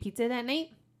homemade pizza that night.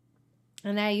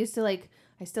 And I still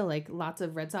like lots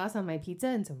of red sauce on my pizza.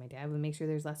 And so my dad would make sure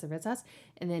there's lots of red sauce.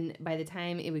 And then by the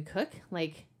time it would cook,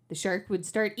 like, the shark would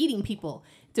start eating people.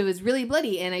 So it was really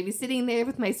bloody. And I'd be sitting there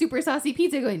with my super saucy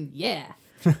pizza going, yeah,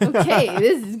 okay,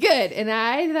 this is good. And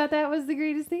I thought that was the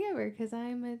greatest thing ever because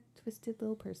I'm a twisted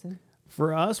little person.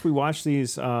 For us, we watched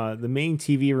these. The main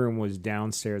TV room was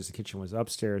downstairs. The kitchen was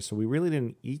upstairs. So we really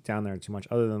didn't eat down there too much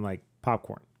other than like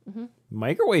popcorn. Mm-hmm.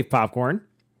 Microwave popcorn.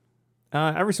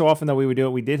 Every so often, though, we would do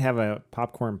it. We did have a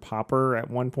popcorn popper at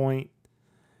one point.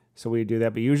 So we would do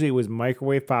that. But usually it was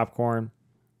microwave popcorn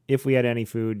if we had any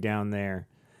food down there.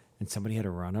 And somebody had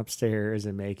to run upstairs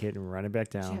and make it and run it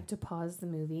back down. Did you have to pause the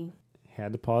movie?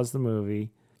 Had to pause the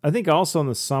movie. I think also in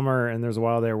the summer, and there's a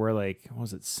while there where, like,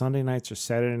 was it Sunday nights or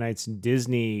Saturday nights,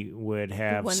 Disney would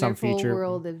have some feature. Wonderful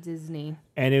World of Disney.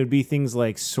 And it would be things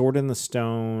like Sword in the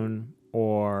Stone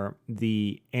or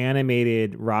the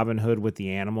animated Robin Hood with the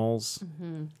animals.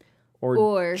 Mm-hmm.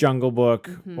 Or Jungle Book.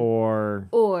 Mm-hmm.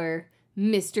 Or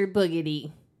Mr.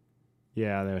 Boogedy.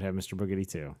 Yeah, they would have Mr.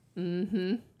 Boogedy too.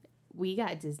 Mm-hmm. We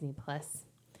got Disney Plus.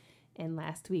 And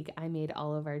last week, I made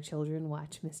all of our children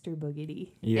watch Mr.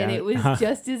 Boogedy. Yeah. And it was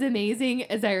just as amazing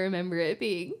as I remember it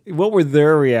being. What were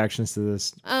their reactions to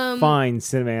this fine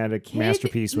cinematic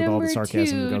masterpiece with all the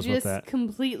sarcasm that goes with that?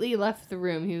 Completely left the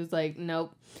room. He was like,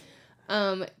 nope.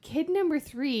 Kid number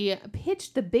 3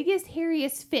 pitched the biggest,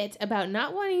 hairiest fit about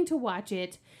not wanting to watch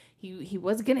it. He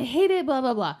was going to hate it, blah,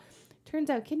 blah, blah. Turns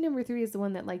out kid number 3 is the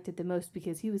one that liked it the most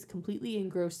because he was completely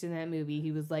engrossed in that movie.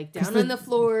 He was like down on the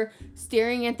floor,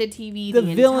 staring at the TV. The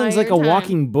villain's like a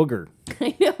walking booger.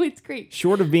 I know, it's great.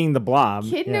 Short of being the Blob.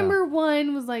 Kid number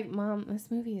 1 was like, Mom,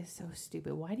 this movie is so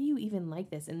stupid. Why do you even like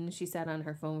this? And then she sat on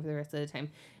her phone for the rest of the time.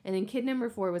 And then kid number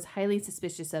 4 was highly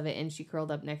suspicious of it, and she curled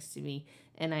up next to me,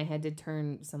 and I had to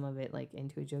turn some of it like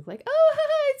into a joke, like, oh,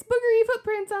 haha, it's boogery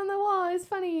footprints on the wall. It's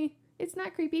funny. It's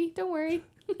not creepy. Don't worry.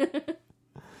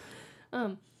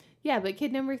 Yeah, but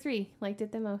kid number 3 liked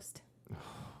it the most.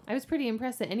 I was pretty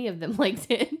impressed that any of them liked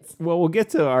it. Well, we'll get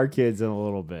to our kids in a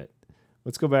little bit.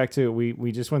 Let's go back to,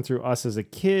 we just went through us as a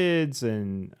kids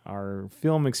and our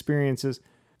film experiences.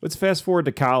 Let's fast forward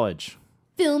to college.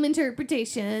 Film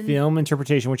interpretation. Film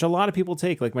interpretation, which a lot of people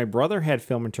take. Like my brother had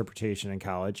film interpretation in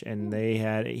college, and he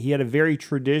had a very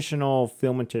traditional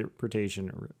film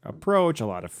interpretation approach. A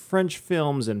lot of French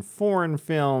films and foreign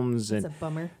films. That's and a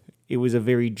bummer. it was a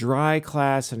very dry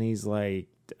class, and he's like,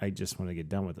 I just want to get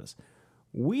done with this.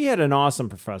 We had an awesome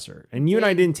professor, and you and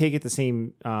I didn't take it the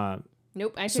same Nope,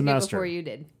 I took semester. it before you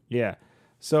did. Yeah.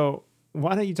 So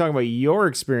why don't you talk about your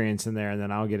experience in there, and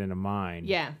then I'll get into mine.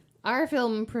 Yeah. Our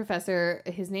film professor,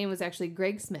 his name was actually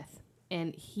Greg Smith,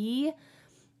 and he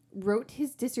wrote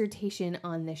his dissertation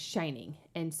on The Shining.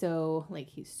 And so, like,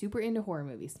 he's super into horror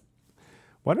movies.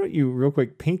 Why don't you real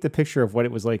quick paint the picture of what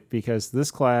it was like? Because this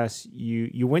class,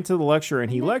 you went to the lecture and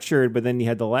he lectured, but then you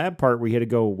had the lab part where you had to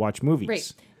go watch movies.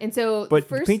 Right. And so, but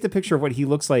paint the picture of what he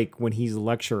looks like when he's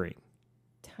lecturing.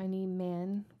 Tiny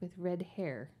man with red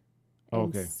hair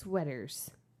and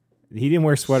sweaters. He didn't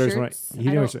wear sweaters.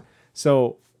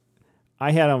 So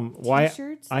I had him.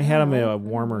 I had him in a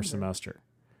warmer semester.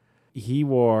 He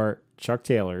wore Chuck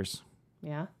Taylors.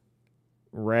 Yeah.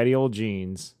 Ratty old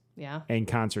jeans. Yeah. And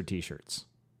concert T-shirts.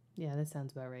 Yeah, that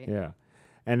sounds about right. Yeah.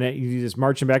 And then you just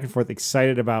marching back and forth,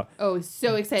 excited about... Oh,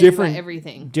 so excited about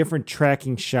everything. Different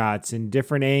tracking shots and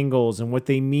different angles and what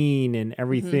they mean and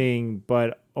everything,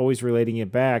 but always relating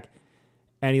it back.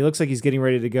 And he looks like he's getting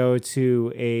ready to go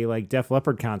to a like Def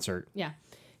Leppard concert. Yeah.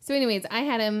 So anyways, I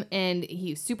had him, and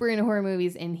he's super into horror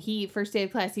movies, and first day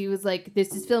of class, he was like,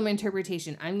 this is film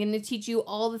interpretation. I'm going to teach you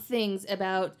all the things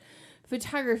about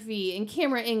photography and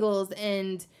camera angles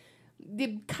and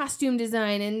the costume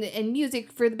design and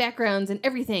music for the backgrounds and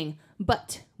everything.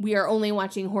 But we are only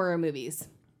watching horror movies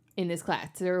in this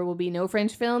class. There will be no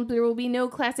French films. There will be no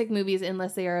classic movies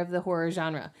unless they are of the horror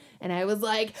genre. And I was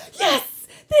like, yes,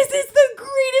 this is the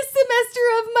greatest semester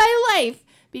of my life.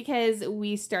 Because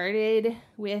we started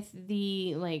with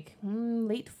the late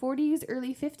 40s,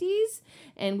 early 50s,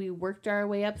 and we worked our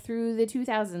way up through the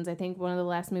 2000s. I think one of the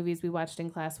last movies we watched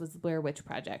in class was The Blair Witch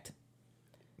Project.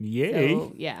 Yay.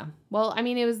 So, yeah. Well, I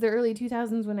mean, it was the early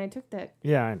 2000s when I took that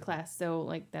class.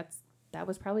 So, that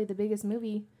was probably the biggest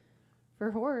movie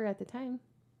for horror at the time.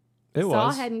 Saw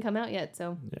hadn't come out yet,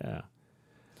 so. Yeah.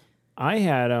 I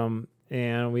had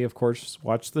and we, of course,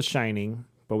 watched The Shining,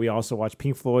 but we also watched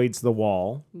Pink Floyd's The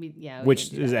Wall,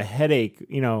 which is a headache,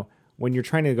 when you're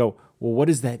trying to go, well, what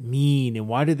does that mean? And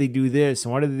why did they do this?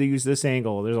 And why did they use this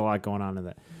angle? There's a lot going on in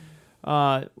that.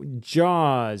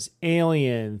 Jaws,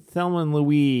 Alien, Thelma and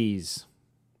Louise.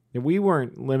 We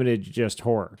weren't limited to just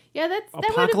horror. Yeah, that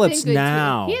Apocalypse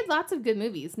Now. He had lots of good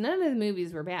movies. None of the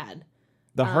movies were bad.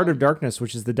 The Heart of Darkness,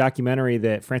 which is the documentary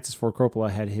that Francis Ford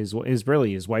Coppola had his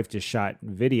wife just shot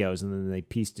videos, and then they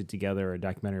pieced it together, a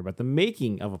documentary about the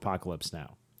making of Apocalypse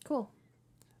Now. Cool.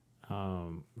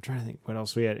 I'm trying to think what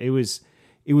else we had. It was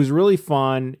really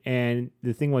fun, and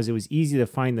the thing was, it was easy to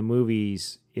find the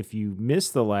movies. If you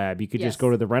missed the lab, you could just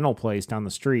go to the rental place down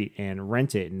the street and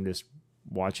rent it and just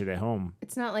watch it at home.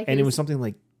 It's not like... And it was something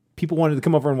like people wanted to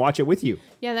come over and watch it with you.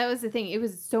 Yeah, that was the thing. It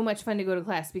was so much fun to go to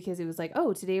class because it was like,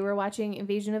 oh, today we're watching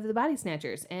Invasion of the Body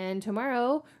Snatchers. And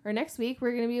tomorrow or next week,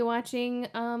 we're going to be watching...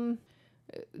 and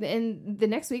the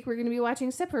next week, we're going to be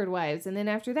watching Stepford Wives. And then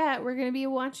after that, we're going to be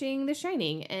watching The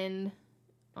Shining. And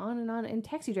on, and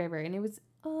Taxi Driver. And it was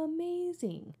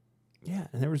amazing. Yeah,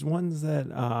 and there was ones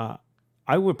that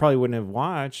I probably wouldn't have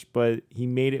watched, but he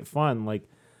made it fun, like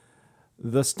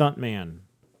The Stuntman,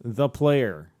 The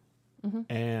Player.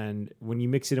 Mm-hmm. And when you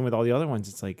mix it in with all the other ones,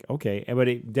 it's like, okay. But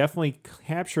it definitely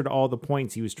captured all the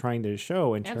points he was trying to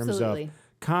show in terms of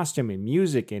costume and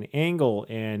music and angle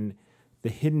and the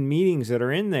hidden meanings that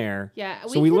are in there. Yeah.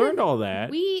 So we learned all that.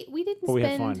 We didn't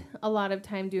spend a lot of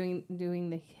time doing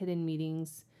the hidden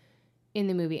meanings in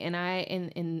the movie. And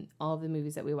in all of the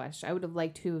movies that we watched, I would have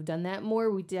liked to have done that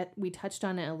more. We touched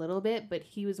on it a little bit, but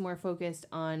he was more focused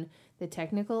on the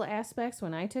technical aspects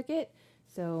when I took it.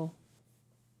 So...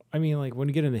 I mean, like when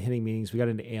we get into hitting meanings, we got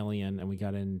into Alien and we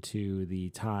got into the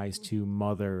ties to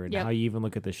Mother and Yep. how you even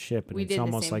look at the ship and We it's did the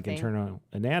almost same like thing. internal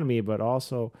anatomy, but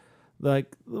also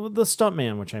like the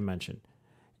stuntman, which I mentioned,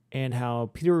 and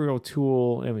how Peter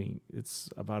O'Toole. I mean, it's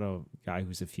about a guy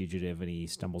who's a fugitive and he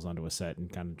stumbles onto a set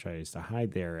and kind of tries to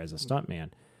hide there as a stuntman.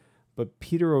 But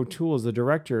Peter O'Toole is the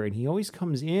director, and he always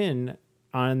comes in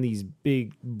on these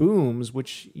big booms,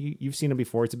 which you've seen him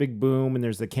before. It's a big boom, and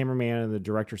there's the cameraman and the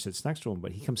director sits next to him,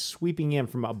 but he comes sweeping in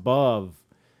from above.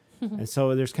 And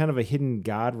so there's kind of a hidden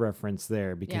God reference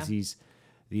there because he's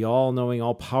the all-knowing,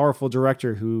 all-powerful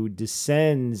director who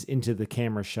descends into the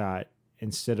camera shot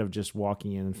instead of just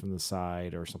walking in from the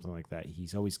side or something like that.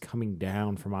 He's always coming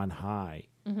down from on high.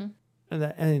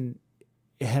 And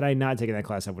had I not taken that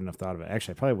class, I wouldn't have thought of it.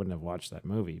 Actually, I probably wouldn't have watched that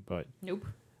movie, but Nope.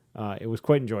 it was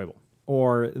quite enjoyable.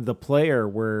 Or The Player,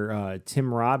 where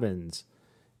Tim Robbins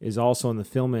is also in the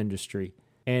film industry.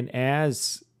 And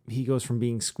as he goes from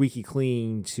being squeaky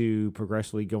clean to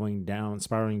progressively going down,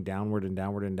 spiraling downward and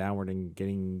downward and downward and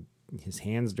getting his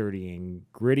hands dirty and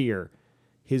grittier,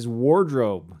 his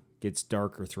wardrobe gets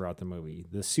darker throughout the movie.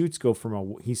 The suits go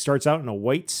from he starts out in a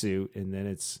white suit and then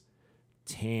it's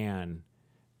tan,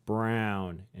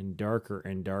 brown, and darker,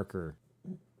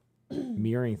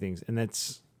 mirroring things. And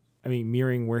that's, I mean,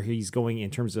 mirroring where he's going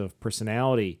in terms of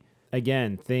personality.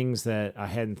 Again, things that I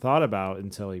hadn't thought about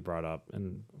until he brought up.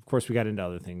 And of course, we got into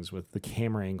other things with the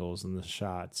camera angles and the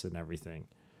shots and everything.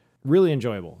 Really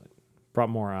enjoyable. Brought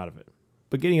more out of it.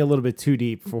 But getting a little bit too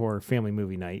deep for family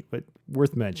movie night, but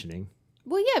worth mentioning.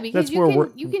 Well, yeah, because That's where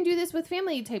you can do this with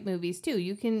family type movies too.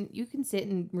 You can sit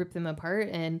and rip them apart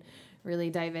and really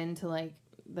dive into like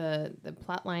the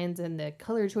plot lines and the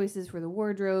color choices for the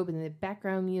wardrobe and the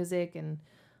background music and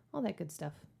all that good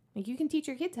stuff. Like you can teach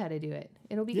your kids how to do it.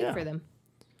 It'll be good for them.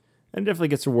 And definitely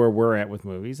gets to where we're at with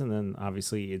movies. And then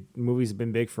obviously movies have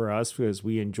been big for us because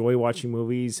we enjoy watching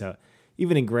movies.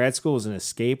 Even in grad school as an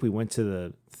escape, we went to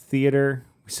the theater.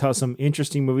 We saw some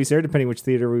interesting movies there, depending which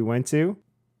theater we went to.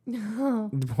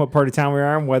 What part of town we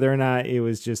were in, whether or not it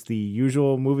was just the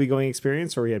usual movie-going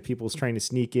experience or we had people trying to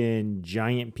sneak in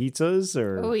giant pizzas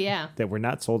or that were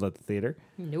not sold at the theater.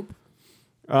 Nope.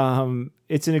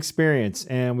 It's an experience,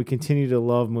 and we continue to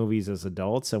love movies as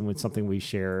adults, and it's something we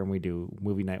share, and we do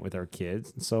movie night with our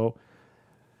kids. And so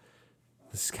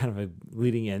this is kind of a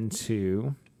leading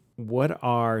into what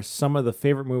are some of the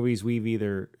favorite movies we've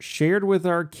either shared with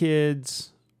our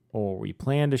kids or we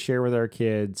plan to share with our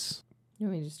kids. You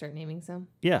want me to just start naming some?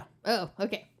 Yeah. Oh,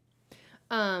 okay.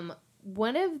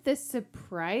 One of the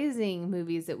surprising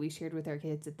movies that we shared with our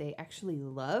kids that they actually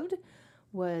loved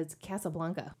was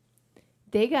Casablanca.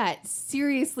 They got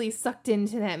seriously sucked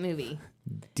into that movie.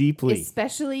 Deeply.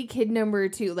 Especially kid number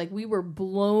 2. Like, we were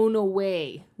blown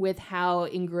away with how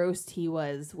engrossed he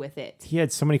was with it. He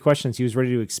had so many questions. He was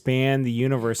ready to expand the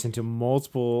universe into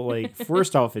multiple, like,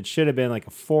 first off, it should have been like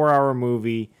a 4-hour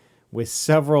movie with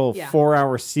several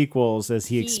 4-hour sequels as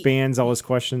he expands all his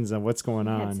questions on what's going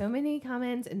on. He had so many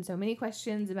comments and so many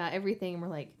questions about everything. And we're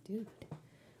like, dude,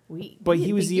 But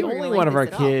he was the only one of our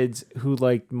kids who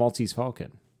liked Maltese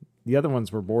Falcon. The other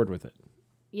ones were bored with it.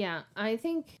 Yeah, I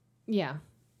don't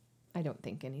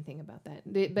think anything about that.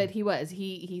 But he was.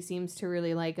 He seems to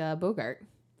really like Bogart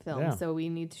films, so we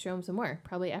need to show him some more.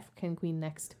 Probably African Queen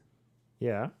next.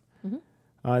 Yeah. Mm-hmm.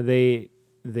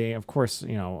 They of course,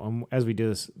 you know, as we do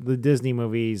this, the Disney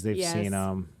movies, they've seen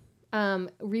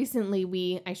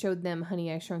recently I showed them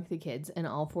Honey, I Shrunk the Kids, and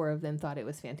all 4 of them thought it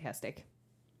was fantastic.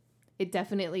 It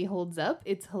definitely holds up.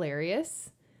 It's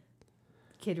hilarious.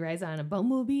 Kid rides on a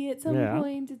bumblebee at some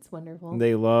point. It's wonderful.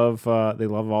 They love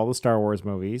all the Star Wars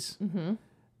movies. Mm-hmm.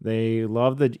 They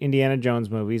love the Indiana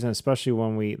Jones movies, and especially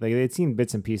when they'd seen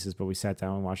bits and pieces, but we sat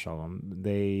down and watched all of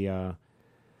them.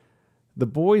 The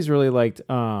boys really liked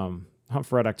Hunt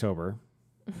for Red October.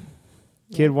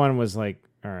 Kid 1 was like,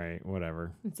 all right,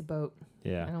 whatever. It's a boat.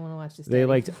 Yeah. I don't want to watch this. They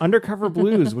liked Undercover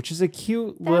Blues, which is a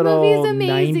cute little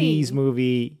 90s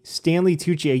movie. Stanley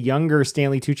Tucci, a younger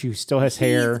Stanley Tucci who still has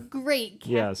hair. He's great.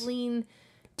 Kathleen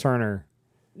Turner.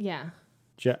 Yeah.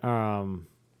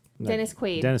 Dennis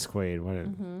Quaid. Dennis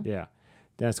Quaid. Yeah.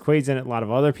 Dennis Quaid's in it. A lot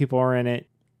of other people are in it.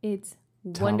 It's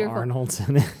Tom wonderful. Arnold's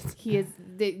in it. He is.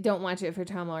 Don't watch it for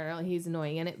Tom Arnold. He's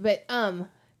annoying in it. But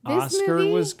this Oscar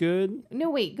movie was good. No,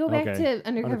 wait. Go back to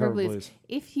Undercover Blues. Blues.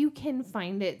 If you can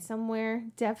find it somewhere,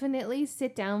 definitely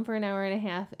sit down for an hour and a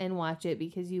half and watch it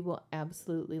because you will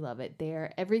absolutely love it.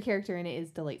 Every character in it is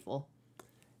delightful.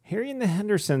 Harry and the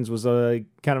Hendersons was a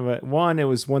kind of it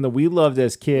was one that we loved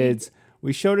as kids.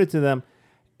 We showed it to them,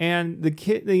 and the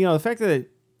kid, the fact that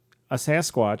a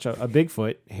Sasquatch, a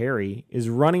Bigfoot, Harry, is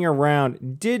running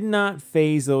around. Did not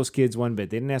faze those kids one bit.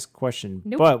 They didn't ask a question.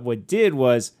 Nope. But what did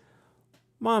was,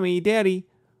 Mommy, Daddy,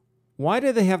 why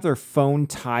do they have their phone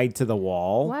tied to the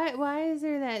wall? Why is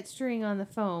there that string on the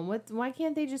phone? Why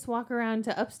can't they just walk around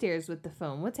to upstairs with the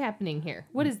phone? What's happening here?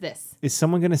 What is this? Is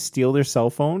someone going to steal their cell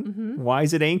phone? Mm-hmm. Why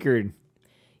is it anchored?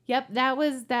 Yep, that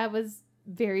was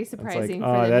very surprising like,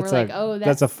 for them. that's We're a-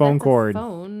 that's a phone that's cord. A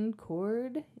phone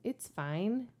cord. It's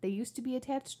fine. They used to be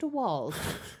attached to walls.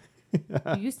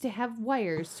 You used to have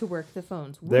wires to work the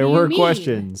phones. What There do you were mean?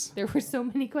 questions. There were so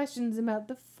many questions about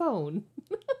the phone.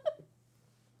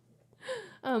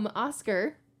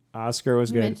 Oscar. Oscar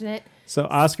was You good. mentioned it. So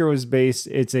Oscar was based,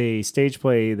 it's a stage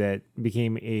play that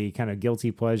became a kind of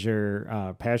guilty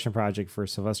pleasure passion project for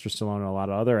Sylvester Stallone and a lot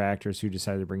of other actors who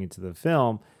decided to bring it to the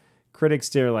film. Critics,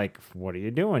 they're like, what are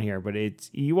you doing here? But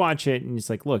you watch it and it's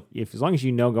like, look, as long as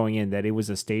you know going in that it was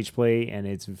a stage play and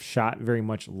it's shot very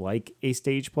much like a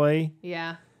stage play,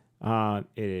 Yeah. it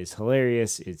is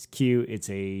hilarious. It's cute. It's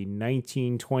a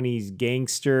 1920s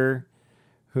gangster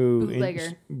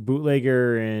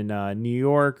bootlegger in New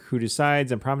York who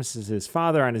decides and promises his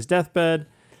father on his deathbed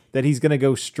that he's going to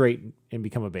go straight and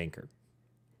become a banker.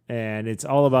 And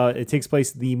it takes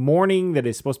place the morning that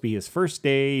is supposed to be his first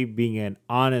day being an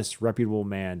honest, reputable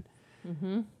man.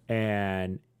 Mm-hmm.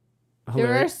 And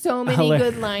there are so many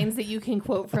good lines that you can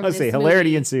quote from this movie.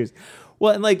 Hilarity ensues.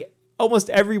 Well, and like almost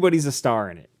everybody's a star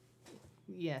in it.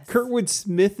 Yes. Kurtwood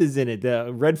Smith is in it,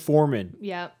 the Red Foreman.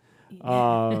 Yep.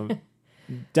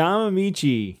 Dom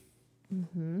Amici.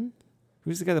 Mm-hmm.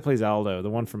 Who's the guy that plays Aldo? The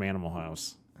one from Animal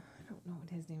House. I don't know what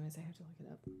his name is. I have to look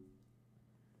it up.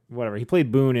 Whatever. He played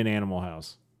Boone in Animal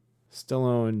House.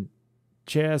 Stallone.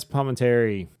 Chaz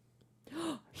Palminteri.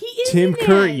 He is Tim in it.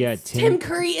 Curry. Yeah, Tim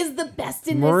Curry is the best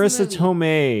in Marissa this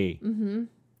movie. Tomei. Mm-hmm.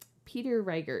 Peter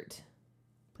Reichert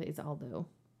plays Aldo.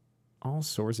 All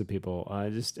sorts of people.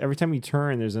 Just every time you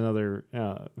turn, there's another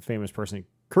famous person.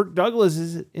 Kirk Douglas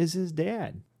is his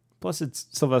dad. Plus, it's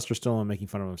Sylvester Stallone making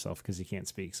fun of himself because he can't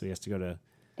speak, so he has to go to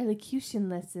elocution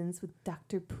lessons with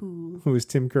Dr. Poole. Who is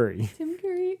Tim Curry? Tim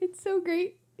Curry. It's so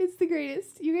great. It's the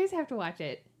greatest. You guys have to watch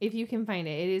it if you can find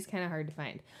it. It is kind of hard to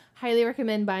find. Highly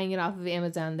recommend buying it off of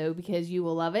Amazon, though, because you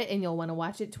will love it and you'll want to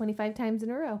watch it 25 times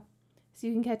in a row. So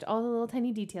you can catch all the little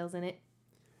tiny details in it.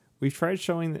 We've tried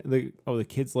showing the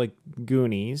kids like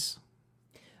Goonies.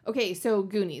 Okay, so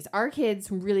Goonies. Our kids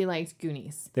really liked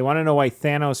Goonies. They want to know why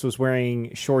Thanos was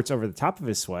wearing shorts over the top of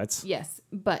his sweats. Yes,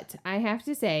 but I have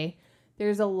to say,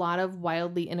 there's a lot of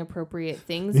wildly inappropriate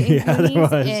things in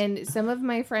Goonies. And some of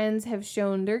my friends have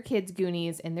shown their kids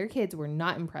Goonies, and their kids were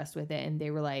not impressed with it. And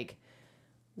they were like,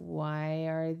 why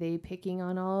are they picking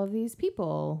on all of these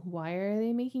people? Why are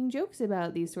they making jokes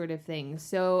about these sort of things?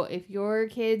 So if your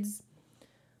kids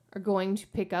are going to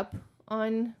pick up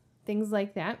on things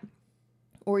like that,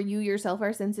 or you yourself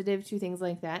are sensitive to things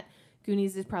like that,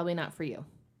 Goonies is probably not for you.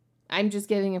 I'm just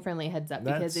giving a friendly heads up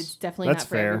because it's definitely not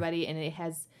for everybody, and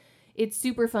it's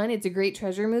super fun. It's a great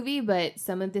treasure movie, but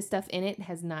some of the stuff in it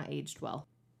has not aged well.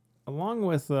 Along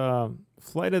with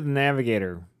Flight of the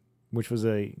Navigator, which was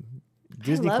a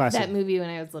Disney I loved classic. that movie when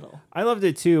I was little. I loved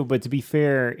it too, but to be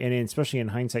fair, and especially in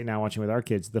hindsight now watching with our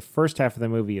kids, the first half of the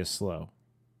movie is slow.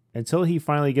 Until he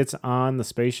finally gets on the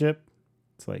spaceship,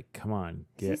 it's like, come on,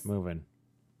 get moving.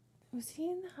 Was he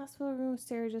in the hospital room with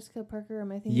Sarah Jessica Parker? Or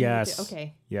am I thinking? Yes.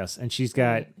 Okay. Yes, and she's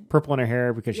got purple in her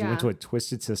hair because she Yeah. went to a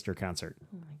Twisted Sister concert.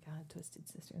 Oh my God, Twisted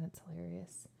Sister. That's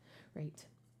hilarious. Right.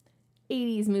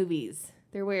 80s movies.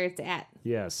 They're where it's at.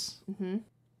 Yes. Mm-hmm.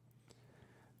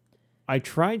 I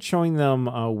tried showing them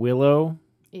Willow.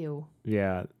 Ew.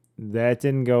 Yeah, that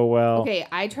didn't go well. Okay,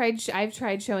 I've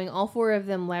tried showing all four of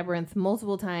them Labyrinth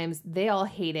multiple times. They all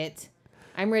hate it.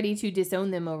 I'm ready to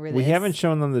disown them over this. We haven't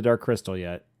shown them the Dark Crystal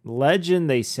yet. Legend,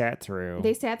 they sat through.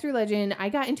 They sat through Legend. I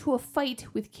got into a fight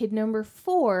with kid number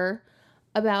 4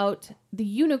 about the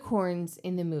unicorns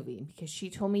in the movie because she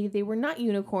told me they were not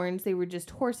unicorns, they were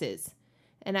just horses.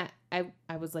 And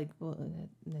I was like, well,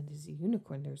 that is a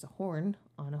unicorn. There's a horn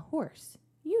on a horse.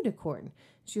 Unicorn.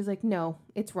 She was like, no,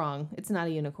 it's wrong. It's not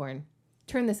a unicorn.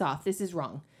 Turn this off. This is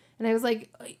wrong. And I was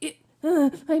like,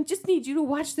 I just need you to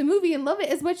watch the movie and love it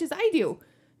as much as I do.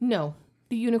 No,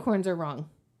 the unicorns are wrong.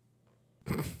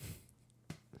 I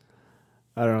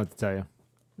don't know what to tell you.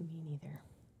 Me neither.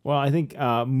 Well, I think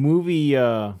movie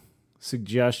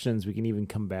suggestions, we can even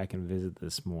come back and visit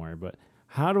this more. But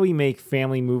how do we make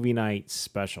family movie night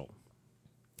special?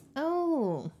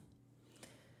 Oh.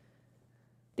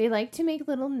 They like to make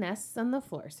little nests on the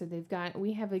floor. So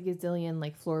we have a gazillion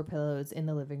like floor pillows in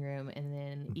the living room and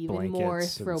then even more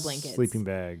throw blankets. Sleeping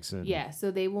bags. Yeah,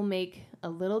 so they will make a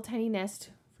little tiny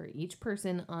nest for each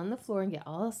person on the floor and get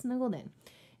all snuggled in.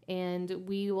 And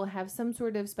we will have some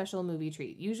sort of special movie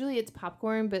treat. Usually it's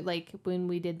popcorn, but like when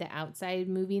we did the outside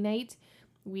movie night,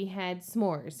 we had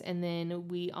s'mores. And then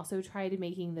we also tried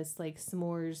making this like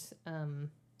s'mores...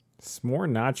 s'more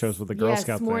nachos with the Girl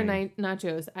Scout s'more thing.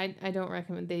 Nachos. I don't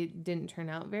recommend. They didn't turn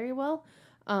out very well.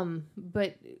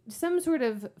 But some sort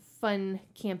of fun,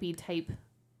 campy type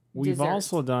We've dessert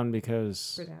also done,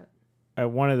 because for that. at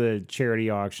one of the charity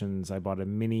auctions, I bought a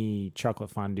mini chocolate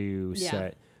fondue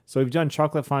set. So we've done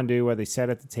chocolate fondue where they sat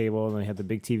at the table and they had the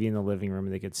big TV in the living room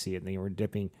and they could see it. And they were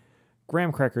dipping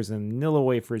graham crackers and Nilla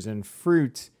wafers and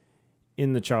fruit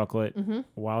in the chocolate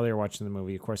while they were watching the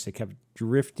movie. Of course, they kept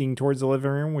drifting towards the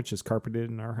living room, which is carpeted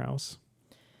in our house.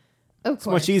 It's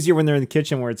much easier when they're in the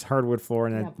kitchen where it's hardwood floor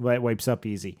and that wipes up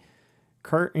easy.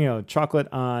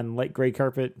 Chocolate on light gray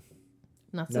carpet,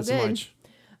 Not so so good.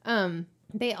 much.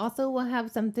 They also will have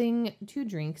something to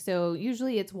drink. So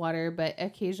usually it's water, but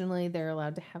occasionally they're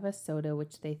allowed to have a soda,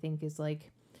 which they think is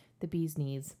like the bee's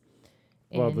knees.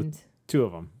 Well, the two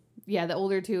of them. Yeah, the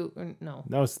older two, no.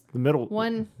 That was the middle.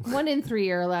 One and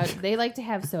 3 are allowed. They like to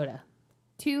have soda.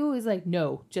 2 is like,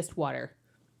 no, just water.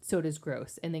 Soda's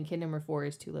gross. And then kid number 4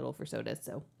 is too little for soda.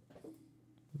 So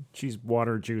She's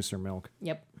water, juice, or milk.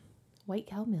 Yep. White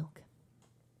cow milk.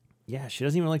 Yeah, she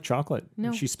doesn't even like chocolate.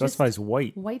 No, she specifies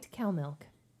white. White cow milk.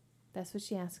 That's what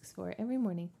she asks for every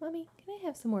morning. Mommy, can I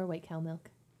have some more white cow milk?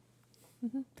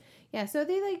 Yeah, so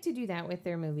they like to do that with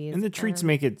their movies. And the treats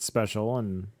make it special.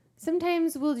 And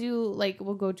sometimes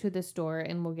we'll go to the store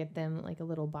and we'll get them like a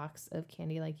little box of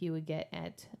candy like you would get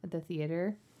at the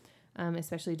theater,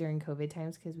 especially during COVID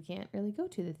times because we can't really go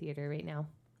to the theater right now.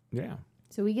 yeah.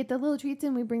 So we get the little treats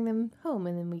and we bring them home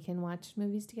and then we can watch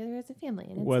movies together as a family.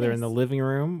 And it's Whether nice. in the living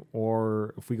room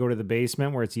or if we go to the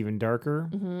basement where it's even darker.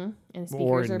 And the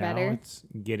Or speakers are now better. it's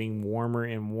getting warmer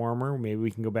and warmer. Maybe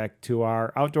we can go back to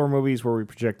our outdoor movies where we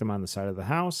project them on the side of the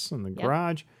house in the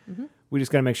garage. We just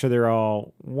got to make sure they're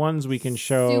all ones we can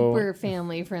show. Super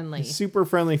family friendly. Super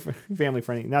friendly, family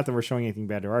friendly. Not that we're showing anything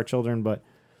bad to our children, but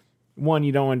one,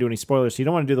 you don't want to do any spoilers. So you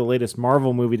don't want to do the latest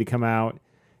Marvel movie to come out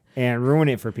and ruin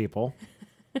it for people.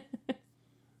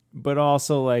 But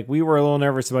also, like, we were a little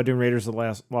nervous about doing Raiders of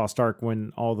the Lost Ark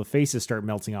when all the faces start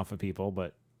melting off of people.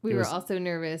 But We were also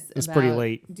nervous was about pretty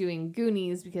late. doing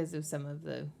Goonies because of some of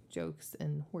the jokes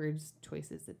and words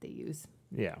choices that they use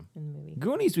yeah. in the movie.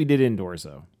 Goonies we did indoors,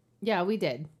 though. Yeah, we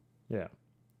did. Yeah.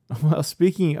 Well,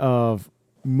 speaking of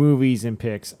movies and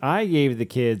picks, I gave the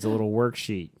kids a little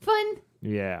worksheet. Fun.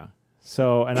 Yeah.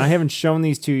 So, and I haven't shown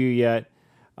these to you yet,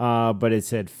 but it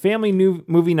said family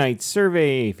movie night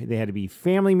survey. They had to be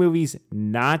family movies,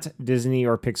 not Disney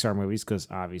or Pixar movies, because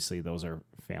obviously those are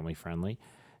family friendly.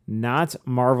 Not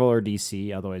Marvel or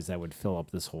DC, otherwise that would fill up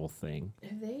this whole thing.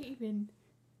 Have they even...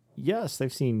 Yes,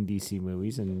 they've seen DC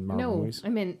movies and Marvel movies. I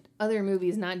meant other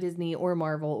movies, not Disney or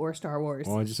Marvel or Star Wars.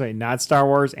 Well, I just say not Star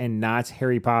Wars and not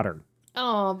Harry Potter.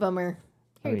 Oh, bummer.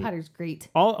 Harry mean, Potter's great.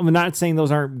 I'm not saying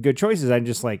those aren't good choices. I'm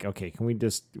just like, okay, can we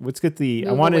let's get the...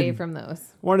 Move away from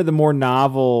those. One of the more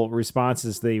novel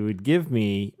responses they would give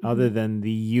me other than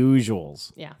the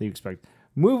usuals Yeah. that you expect.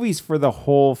 Movies for the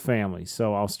whole family.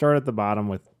 So I'll start at the bottom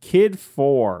with Kid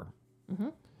 4.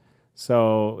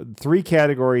 So 3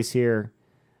 categories here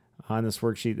on this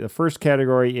worksheet. The first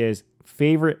category is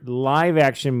favorite live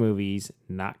action movies,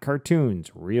 not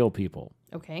cartoons, real people.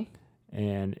 Okay.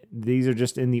 And these are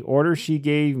just in the order she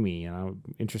gave me, and I'm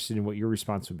interested in what your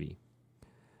response would be.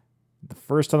 The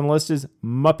first on the list is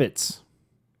Muppets.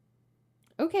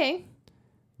 Okay.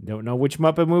 Don't know which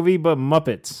Muppet movie, but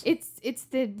Muppets. It's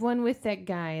the one with that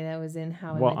guy that was in How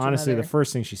I Met Well, Your honestly, Mother. the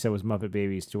first thing she said was Muppet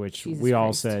Babies, to which Jesus we all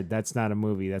Christ. said, that's not a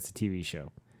movie, that's a TV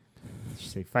show. She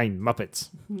said, fine, Muppets.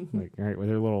 Like, all right, with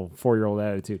her little 4-year-old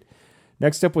attitude.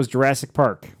 Next up was Jurassic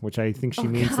Park, which I think she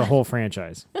means the whole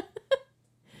franchise.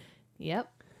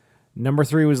 Yep. Number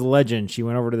 3 was Legend. She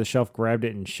went over to the shelf, grabbed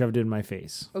it, and shoved it in my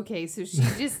face. Okay, so she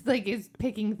just like is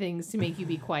picking things to make you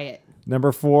be quiet.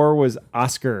 Number 4 was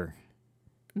Oscar,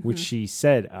 which she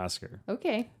said Oscar.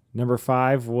 Okay. Number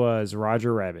 5 was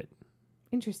Roger Rabbit.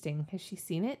 Interesting. Has she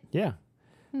seen it? Yeah.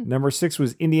 Number 6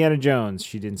 was Indiana Jones.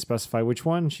 She didn't specify which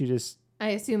one. She just... I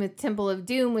assume it's Temple of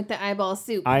Doom with the eyeball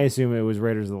soup. I assume it was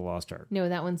Raiders of the Lost Ark. No,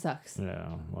 that one sucks.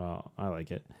 No, well, I like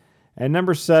it. And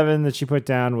number 7 that she put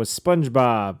down was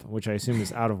SpongeBob, which I assume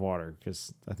is out of water,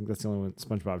 because I think that's the only one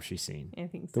SpongeBob she's seen. I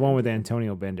think so. The one with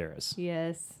Antonio Banderas.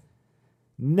 Yes.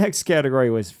 Next category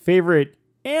was favorite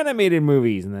animated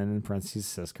movies, and then in parentheses it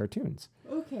says cartoons.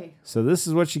 Okay. So this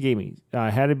is what she gave me. I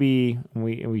had to be,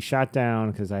 we shot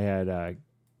down because I had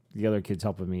the other kids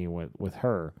helping me with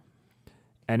her.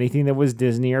 Anything that was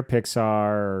Disney or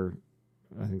Pixar,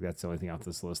 I think that's the only thing off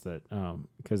this list that,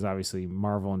 because obviously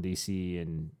Marvel and DC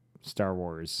and Star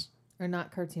Wars Or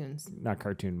not cartoons. not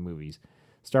cartoon movies.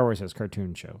 Star Wars has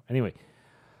cartoon show. Anyway,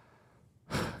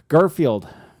 Garfield.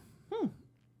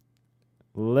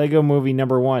 Lego Movie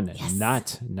number 1,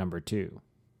 not number 2.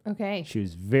 Okay. She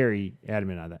was very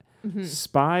adamant on that.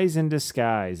 Spies in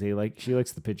Disguise. She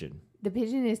likes the pigeon. The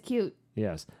pigeon is cute.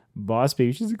 Yes. Boss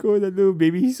Baby. She's like, oh, that little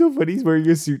baby. He's so funny. He's wearing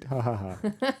a suit. Ha ha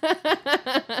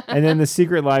ha. And then The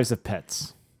Secret Lives of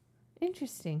Pets.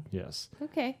 Interesting. Yes.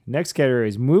 Okay. Next category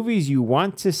is movies you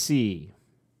want to see.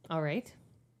 All right.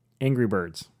 Angry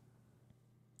Birds.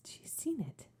 She's seen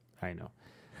it. I know.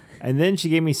 And then she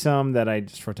gave me some that I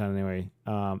just wrote down anyway.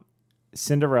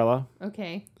 Cinderella.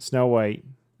 Okay. Snow White.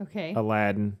 Okay.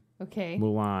 Aladdin. Okay.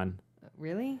 Mulan.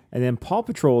 Really? And then Paw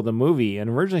Patrol, the movie. And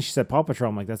originally she said Paw Patrol.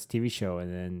 I'm like, that's a TV show.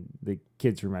 And then the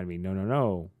kids reminded me,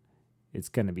 no. It's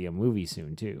going to be a movie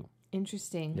soon, too.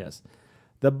 Interesting. Yes.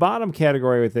 The bottom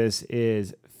category with this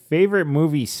is favorite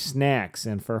movie snacks.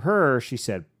 And for her, she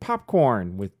said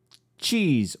popcorn with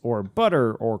cheese or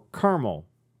butter or caramel.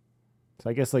 So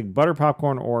I guess like butter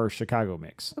popcorn or Chicago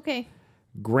mix. Okay.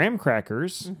 Graham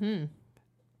crackers.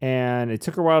 And it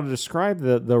took her a while to describe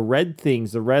the red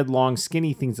things, the red, long,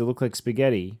 skinny things that look like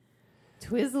spaghetti.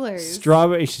 Twizzlers.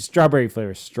 Strawberry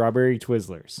flavors. Strawberry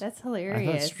Twizzlers. That's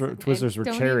hilarious. I thought Twizzlers were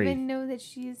cherry. I don't even know that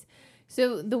she's...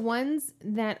 So the ones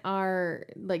that are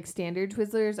like standard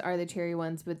Twizzlers are the cherry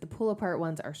ones, but the pull-apart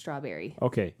ones are strawberry.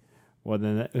 Okay. Well,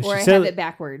 then... Or I have it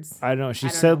backwards. I don't know. She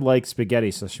said like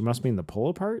spaghetti, so she must mean the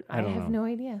pull-apart? I don't know. I have no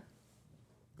idea.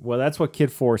 Well, that's what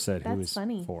Kid 4 said. That's who was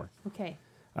funny. 4. Okay.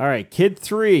 All right, Kid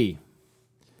 3.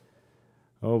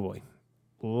 Oh, boy.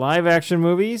 Live action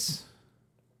movies.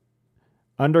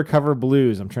 Undercover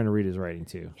Blues. I'm trying to read his writing,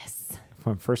 too. Yes.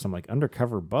 First, I'm like,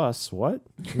 Undercover Bus? What?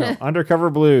 No, Undercover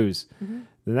Blues.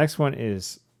 The next one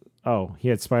is, he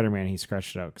had Spider-Man. He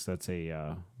scratched it out because that's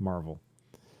a Marvel.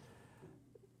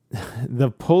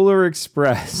 The Polar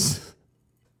Express,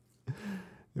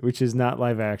 which is not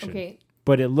live action. Okay.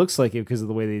 But it looks like it because of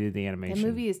the way they did the animation. That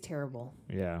movie is terrible.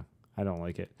 Yeah, I don't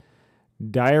like it.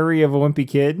 Diary of a Wimpy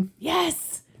Kid.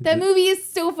 Yes! That movie is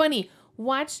so funny.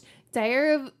 Watch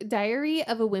Diary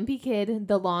of a Wimpy Kid,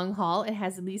 The Long Haul. It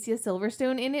has Alicia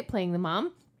Silverstone in it playing the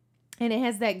mom. And it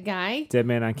has that guy. Dead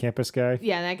Man on Campus guy?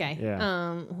 Yeah, that guy.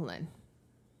 Yeah. Hold on.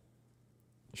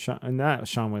 Not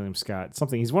Sean William Scott.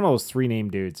 Something. He's one of those 3 name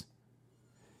dudes.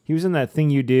 He was in that Thing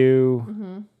You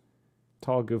Do.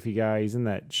 Tall, goofy guy. He's in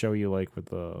that show you like with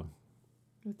the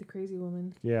crazy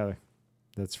woman. Yeah,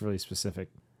 that's really specific.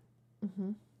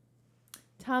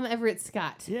 Tom Everett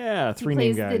Scott. Yeah, 3 he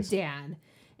name plays guys. the dad.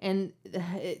 And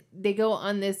they go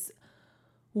on this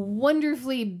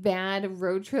wonderfully bad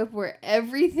road trip where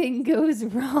everything goes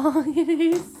wrong. It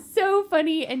is so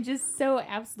funny and just so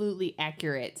absolutely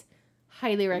accurate.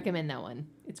 Highly recommend that one.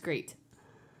 It's great.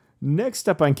 Next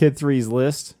up on Kid 3's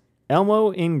list,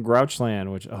 Elmo in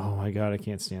Grouchland, which, oh my God, I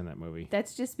can't stand that movie.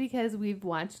 That's just because we've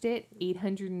watched it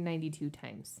 892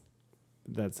 times.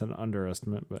 That's an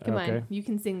underestimate, but Come okay. on, you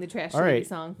can sing the Trash All Lady right.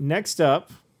 song. Next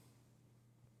up,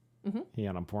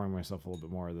 I'm pouring myself a little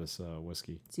bit more of this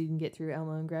whiskey. So you can get through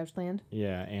Elmo and Grouchland?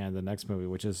 Yeah, and the next movie,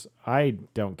 which is I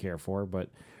don't care for, but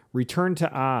Return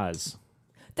to Oz.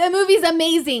 That movie's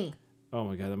amazing! Oh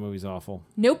my God, that movie's awful.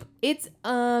 Nope, it's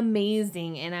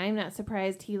amazing, and I'm not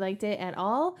surprised he liked it at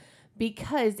all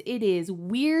because it is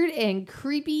weird and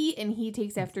creepy, and he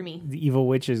takes after me. The evil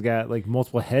witch has got like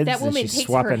multiple heads. That woman and she's takes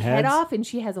swapping her head heads. off, and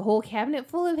she has a whole cabinet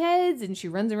full of heads, and she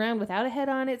runs around without a head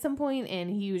on at some point, and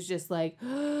he was just like,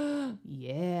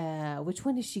 yeah, which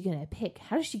one is she going to pick?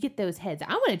 How does she get those heads?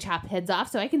 I want to chop heads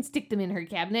off so I can stick them in her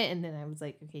cabinet, and then I was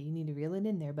like, okay, you need to reel it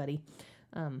in there, buddy.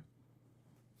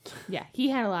 Yeah, he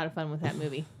had a lot of fun with that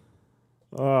movie.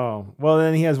 Oh, well,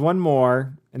 then he has one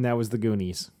more, and that was The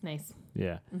Goonies. Nice.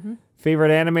 Yeah.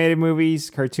 Favorite animated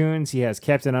movies, cartoons, he has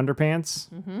Captain Underpants,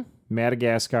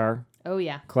 Madagascar, Oh,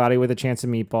 yeah. Cloudy with a Chance of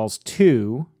Meatballs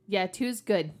 2, Yeah, 2's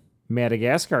good.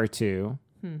 Madagascar 2,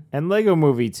 and Lego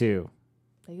Movie 2.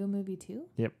 Lego Movie 2?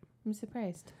 Yep. I'm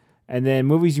surprised. And then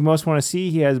movies you most want to see,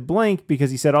 he has blank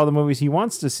because he said all the movies he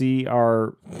wants to see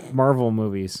are Marvel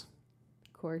movies.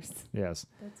 Of course. Yes.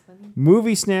 That's funny.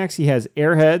 Movie snacks, he has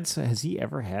Airheads. Has he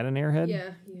ever had an Airhead?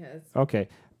 Yeah, he has. Okay.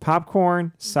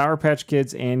 Popcorn, Sour Patch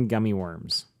Kids, and gummy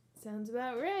worms. Sounds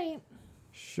about right.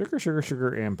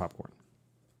 Sugar, and popcorn.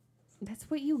 That's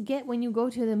what you get when you go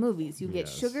to the movies. You get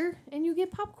Yes. sugar and you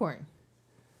get popcorn.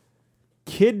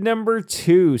 Kid number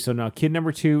 2. So now kid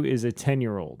number 2 is a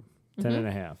 10-year-old. 10 and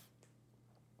a half.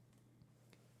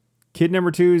 Kid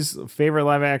number 2's favorite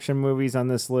live action movies on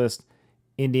this list: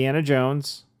 Indiana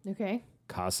Jones, Okay.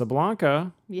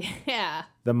 Casablanca, Yeah.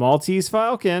 The Maltese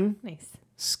Falcon, Nice.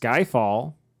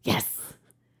 Skyfall. Yes.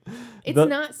 It's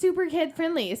not super kid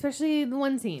friendly, especially the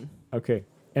one scene. Okay.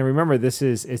 And remember, it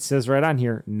says right on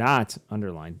here, not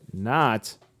underlined,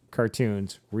 not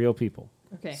cartoons, real people.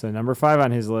 Okay. So number 5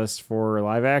 on his list for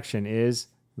live action is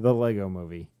the Lego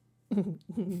Movie.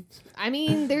 I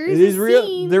mean, there It is is a real.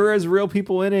 scene. There is real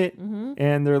people in it,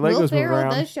 and their Will Legos move Ferrell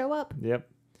around. does show up. Yep.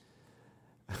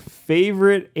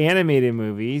 Favorite animated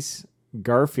movies: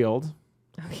 Garfield,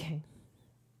 Okay.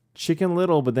 Chicken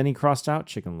Little, but then he crossed out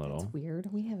Chicken Little. It's weird.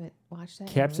 We haven't watched that.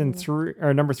 Captain 3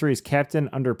 or number 3 is Captain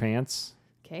Underpants.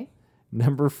 Okay.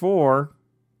 Number 4,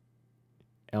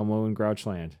 Elmo and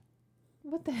Grouchland.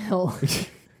 What the hell?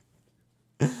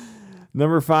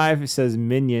 Number 5 says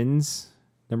Minions.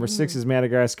 Number 6 is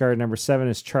Madagascar. Number 7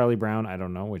 is Charlie Brown. I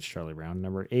don't know which Charlie Brown.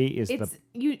 Number 8 is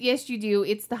Yes, you do.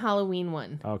 It's the Halloween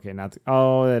one. Okay, not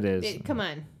that is. Come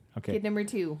on. Okay. Kid number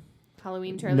 2.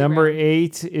 Halloween Charlie Number Brown.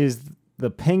 8 is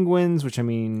the Penguins, which I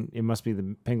mean, it must be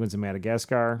the Penguins of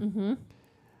Madagascar. Mm-hmm.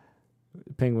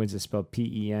 Penguins is spelled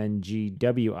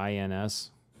Pengwins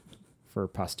for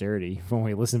posterity when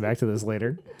we listen back to this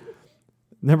later.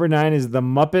 Number 9 is the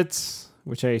Muppets,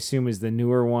 which I assume is the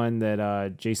newer one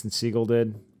that Jason Segel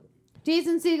did.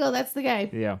 Jason Segel, that's the guy.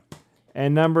 Yeah.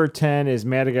 And number 10 is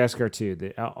Madagascar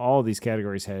 2. All of these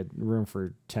categories had room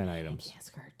for 10 items.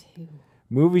 Madagascar 2.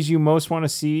 Movies you most want to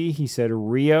see, he said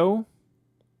Rio.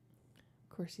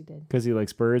 Of course he did. Because he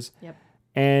likes birds. Yep.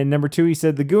 And number 2, he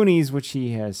said The Goonies, which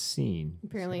he has seen.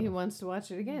 Apparently he wants to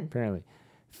watch it again. Apparently.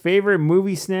 Favorite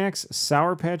movie snacks,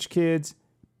 Sour Patch Kids,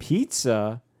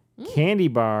 pizza, candy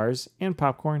bars, and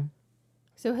popcorn.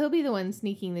 So he'll be the one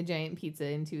sneaking the giant pizza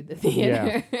into the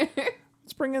theater. Yeah.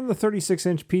 Let's bring in the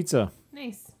 36-inch pizza.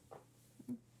 Nice.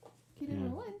 Kid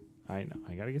number 1. I know.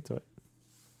 I got to get to it.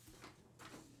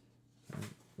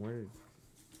 Where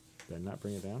did I not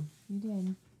bring it down? You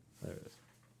did. There it is.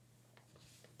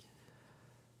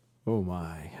 Oh,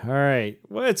 my. All right.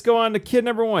 Let's go on to kid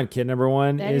number 1. Kid number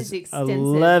 1 That is is extensive.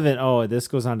 11. Oh, this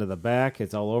goes on to the back.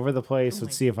 It's all over the place. Oh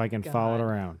Let's my see if I can follow it God.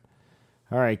 around.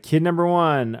 All right. Kid number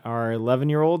 1, our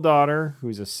 11-year-old daughter,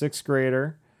 who's a 6th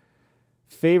grader.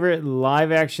 Favorite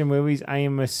live action movies. I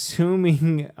am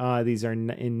assuming these are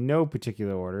in no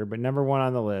particular order, but number 1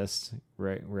 on the list.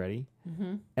 Right, ready?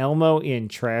 Mm-hmm. Elmo in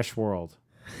Trash World.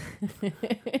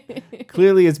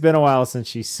 Clearly, it's been a while since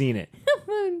she's seen it,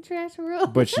 Trash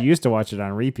World. but she used to watch it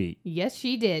on repeat. Yes,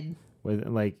 she did.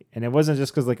 And it wasn't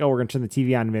just because we're gonna turn the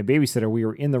TV on and my babysitter. We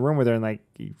were in the room with her and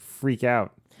you freak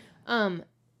out.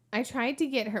 I tried to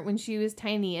get her when she was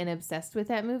tiny and obsessed with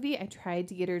that movie. I tried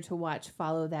to get her to watch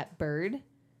Follow That Bird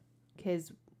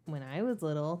because when I was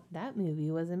little, that movie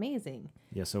was amazing.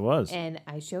 Yes, it was. And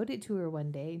I showed it to her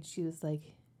one day, and she was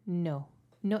like, "No,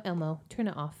 Elmo, turn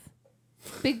it off.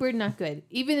 Big Bird not good."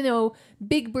 Even though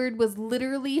Big Bird was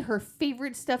literally her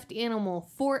favorite stuffed animal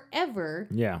forever.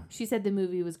 Yeah, she said the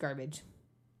movie was garbage.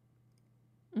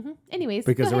 Mm-hmm. Anyways,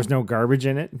 because there was no garbage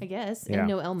in it. I guess, Yeah. and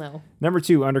no Elmo. Number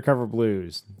 2, Undercover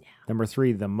Blues. Yeah. Number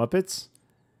 3, The Muppets.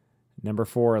 Number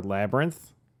 4,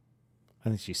 Labyrinth. I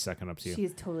think she's sucking up to you.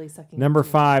 She's totally sucking Number up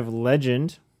to 5,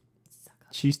 Legend. Suck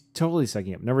up. She's totally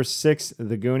sucking up. Number 6,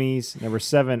 The Goonies. Number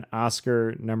 7,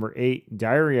 Oscar. Number 8,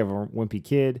 Diary of a Wimpy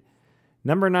Kid.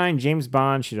 Number 9, James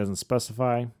Bond. She doesn't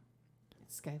specify.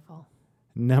 Skyfall.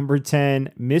 Number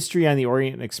 10, Mystery on the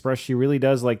Orient Express. She really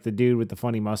does like the dude with the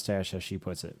funny mustache, as she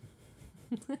puts it.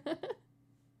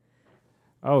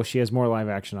 Oh, she has more live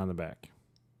action on the back.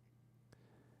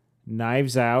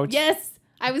 Knives Out. Yes,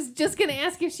 I was just gonna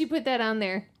ask if she put that on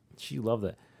there. She loved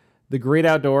it. The Great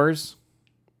Outdoors.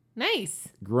 Nice.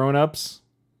 Grown Ups.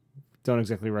 Don't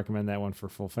exactly recommend that one for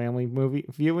full family movie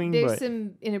viewing. There's but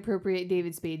some inappropriate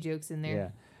David Spade jokes in there. yeah.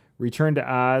 Return to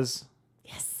Oz.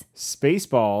 Yes.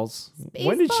 Spaceballs.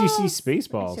 When did she see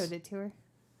Spaceballs? I showed it to her.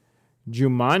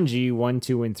 Jumanji 1,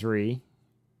 2, and 3.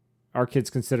 Our kids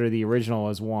consider the original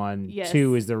as 1. Yes.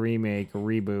 2 is the remake,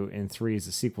 reboot, and 3 is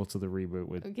the sequel to the reboot.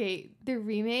 With Okay, the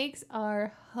remakes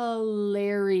are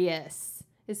hilarious,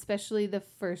 especially the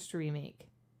first remake.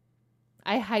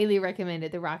 I highly recommend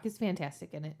it. The Rock is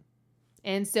fantastic in it.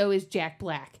 And so is Jack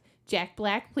Black. Jack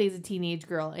Black plays a teenage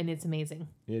girl, and it's amazing.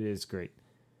 It is great.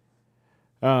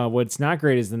 What's not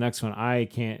great is the next one. I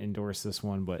can't endorse this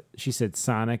one, but she said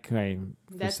Sonic.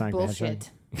 That's Sonic the Hedgehog.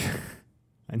 bullshit.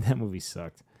 And that movie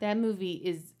sucked. That movie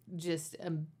is just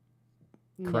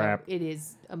Crap. No, it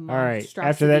is a All monstrosity right.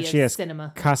 After that, she of has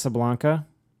cinema. Casablanca,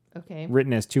 Okay.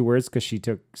 written as 2 words because she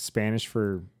took Spanish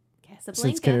for since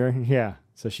Casablanca. kindergarten. Yeah.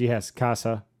 So she has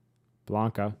Casa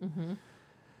Blanca. Mm-hmm.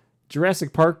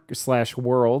 Jurassic Park /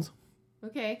 World.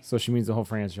 Okay. So she means the whole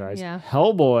franchise. Yeah.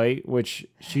 Hellboy, which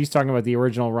she's talking about the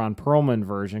original Ron Perlman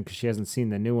version because she hasn't seen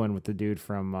the new one with the dude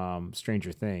from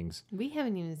Stranger Things. We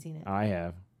haven't even seen it. I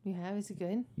have. You have? Is it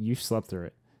good? You slept through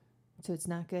it. So it's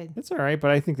not good. It's all right, but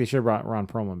I think they should have brought Ron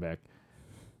Perlman back.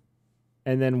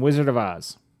 And then Wizard of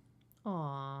Oz.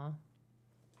 Aw.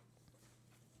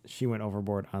 She went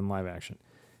overboard on live action.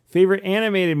 Favorite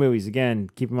animated movies. Again,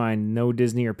 keep in mind, no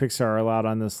Disney or Pixar are allowed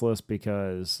on this list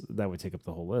because that would take up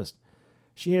the whole list.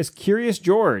 She has Curious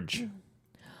George.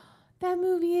 That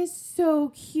movie is so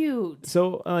cute.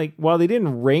 So, while they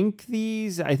didn't rank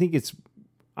these, I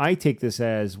take this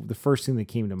as the first thing that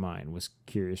came to mind was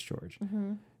Curious George.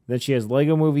 Mm-hmm. Then she has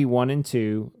Lego Movie 1 and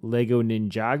 2, Lego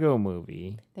Ninjago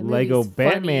movie, That Lego movie's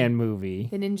Batman funny. movie.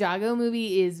 The Ninjago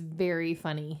movie is very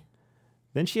funny.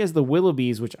 Then she has the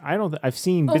Willoughbys, which I've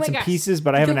seen Oh bits my and gosh. pieces,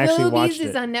 but I haven't actually watched The Willoughbys it.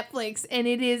 is on Netflix, and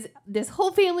it is this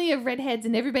whole family of redheads,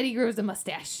 and everybody grows a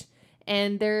mustache.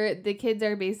 And the kids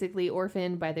are basically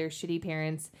orphaned by their shitty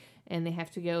parents, and they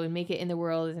have to go and make it in the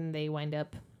world, and they wind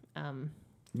up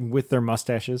With their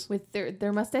mustaches? with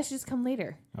their mustaches come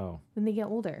later Oh. when they get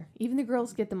older. Even the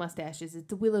girls get the mustaches.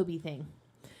 It's a Willoughby thing.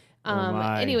 Oh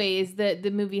my. Anyways,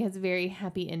 the movie has a very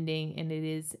happy ending, and it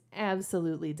is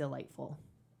absolutely delightful.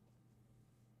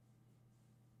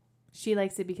 She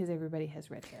likes it because everybody has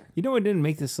red hair. You know what didn't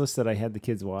make this list that I had the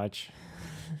kids watch?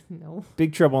 No.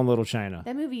 Big Trouble in Little China.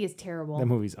 That movie is terrible. That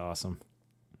movie's awesome.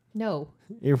 No.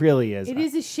 It really is. It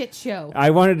is a shit show. I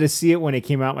wanted to see it when it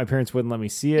came out. My parents wouldn't let me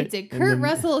see it. It's a Kurt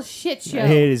Russell shit show. It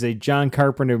is a John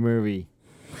Carpenter movie.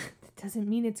 That doesn't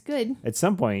mean it's good. At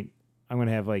some point, I'm going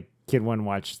to have Kid One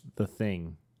watch The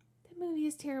Thing. That movie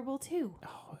is terrible too.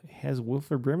 Oh, it has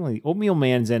Wilford Brimley. Oatmeal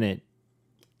Man's in it.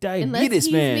 Unless Diabetes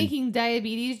he's Man. making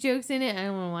diabetes jokes in it, I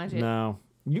don't want to watch it. No.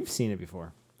 You've seen it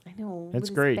before. I know. It's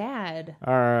but great. It's bad.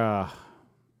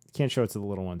 Can't show it to the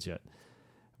little ones yet.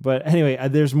 But anyway,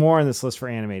 there's more on this list for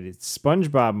animated.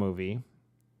 SpongeBob movie,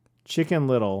 Chicken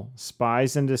Little,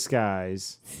 Spies in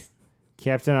Disguise,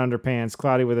 Captain Underpants,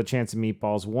 Cloudy with a Chance of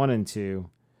Meatballs 1 and 2,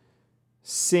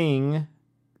 Sing,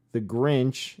 The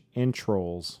Grinch, and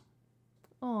Trolls.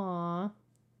 Aw.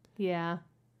 Yeah.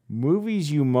 Movies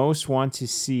you most want to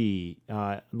see.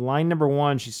 Line number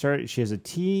 1, she has a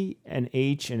T, an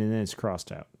H, and then it's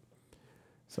crossed out.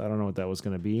 So I don't know what that was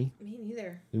going to be. Me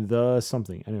neither. The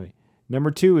something. Anyway. Number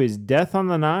 2 is Death on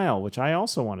the Nile, which I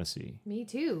also want to see. Me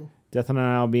too. Death on the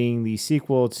Nile being the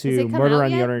sequel Has to it come Murder out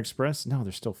on the yet? Orient Express. No,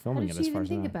 they're still How filming did it she as far even as I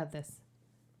think know. about this?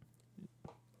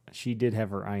 She did have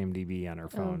her IMDb on her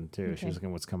phone, too. okay. She was looking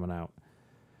at what's coming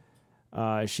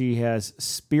out. She has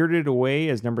Spirited Away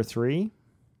as number 3.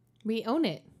 We own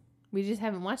it. We just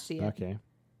haven't watched it yet. Okay.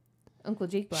 Uncle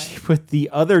Jake bought She it. put the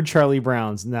other Charlie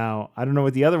Browns. Now, I don't know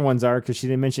what the other ones are because she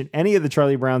didn't mention any of the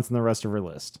Charlie Browns in the rest of her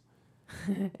list.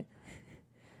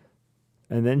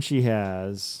 And then she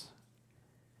has...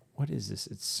 What is this?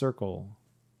 It's Circle.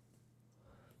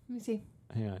 Let me see.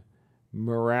 Hang on.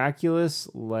 Miraculous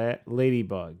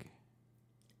Ladybug.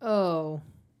 Oh.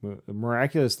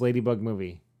 Miraculous Ladybug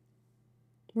movie.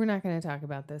 We're not going to talk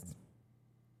about this.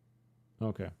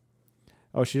 Okay.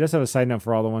 Oh, she does have a side note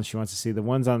for all the ones she wants to see. The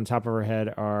ones on the top of her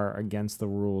head are against the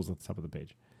rules at the top of the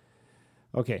page.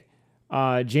 Okay.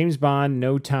 James Bond,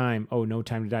 No Time. Oh, No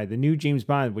Time to Die. The new James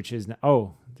Bond, which is...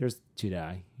 Oh, there's To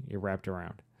Die. You're wrapped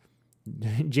around.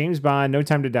 James Bond, No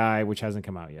Time to Die, which hasn't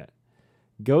come out yet.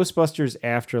 Ghostbusters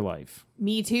Afterlife.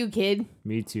 Me too, kid.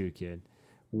 Me too, kid.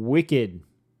 Wicked.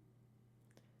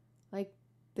 Like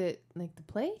the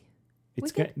play?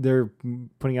 It's Wicked? they're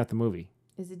putting out the movie.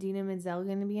 Is Idina Menzel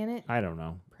going to be in it? I don't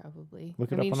know. Probably.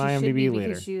 Look it I mean, up on she should IMDb be later.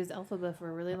 Because she was Elphaba for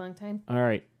a really long time. All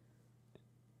right.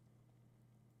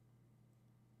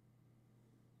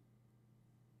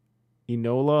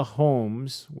 Enola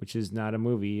Holmes, which is not a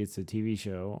movie, it's a TV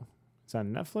show. It's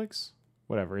on Netflix?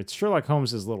 Whatever. It's Sherlock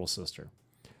Holmes' little sister.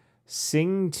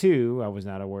 Sing 2, I was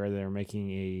not aware they were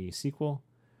making a sequel.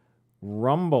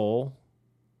 Rumble.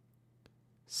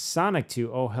 Sonic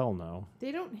 2, oh hell no.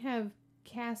 They don't have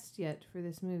cast yet for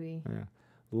this movie. Yeah.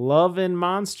 Love and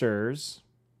Monsters.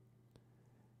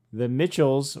 The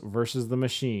Mitchells versus the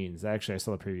Machines. Actually, I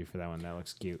saw the preview for that one. That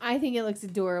looks cute. I think it looks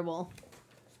adorable.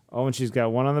 Oh, and she's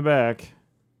got one on the back.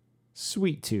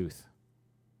 Sweet Tooth.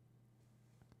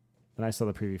 And I saw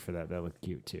the preview for that. That looked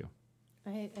cute, too.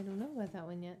 I don't know about that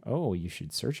one yet. Oh, you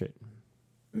should search it.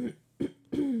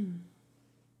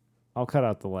 I'll cut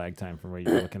out the lag time from where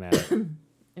you're looking at it.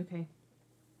 Okay.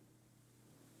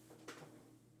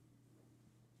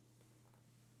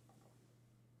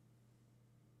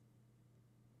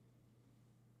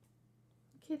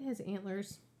 Kid has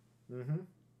antlers. Mm-hmm.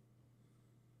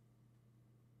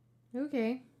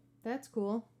 Okay, that's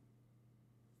cool.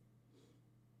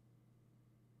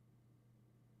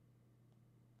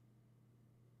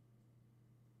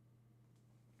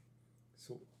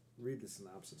 So read the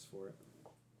synopsis for it.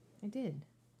 I did.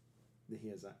 That he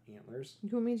has antlers. You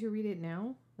want me to read it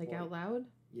now? Like out loud?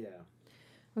 Yeah.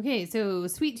 Okay, so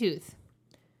Sweet Tooth.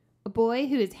 A boy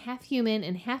who is half human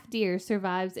and half deer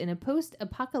survives in a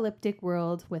post-apocalyptic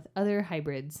world with other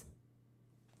hybrids.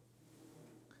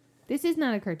 This is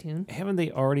not a cartoon. Haven't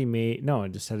they already made... No,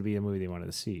 it just had to be a movie they wanted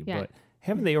to see. Yeah. But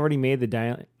haven't they already made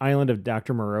the Island of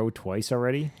Dr. Moreau twice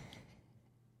already?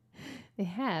 They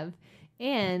have.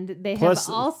 And they Plus,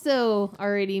 have also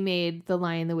already made The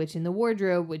Lion, the Witch, and the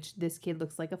Wardrobe, which this kid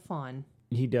looks like a fawn.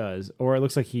 He does. Or it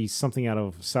looks like he's something out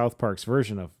of South Park's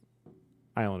version of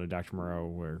Island of Dr. Moreau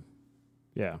where...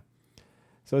 Yeah.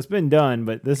 So it's been done,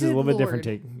 but this is a little bit different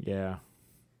take. Yeah.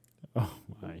 Oh,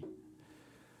 my.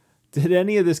 Did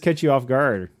any of this catch you off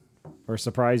guard or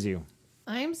surprise you?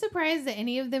 I'm surprised that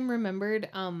any of them remembered.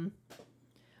 I don't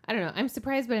know. I'm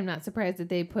surprised, but I'm not surprised that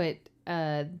they put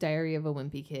Diary of a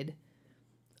Wimpy Kid.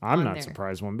 I'm not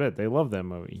surprised one bit. They love that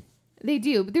movie. They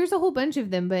do, but there's a whole bunch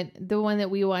of them. But the one that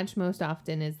we watch most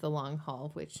often is The Long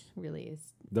Haul, which really is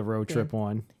the road trip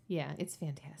one. Yeah, it's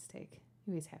fantastic.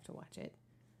 You always have to watch it.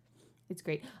 It's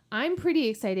great. I'm pretty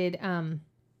excited.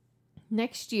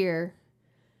 Next year,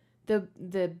 the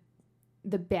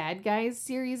Bad Guys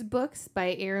series books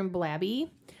by Aaron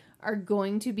Blabby are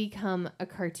going to become a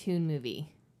cartoon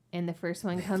movie. And the first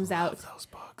one comes out those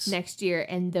books next year.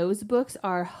 And those books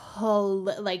are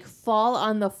fall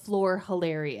on the floor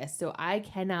hilarious. So I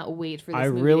cannot wait for this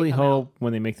movie really to come hope out.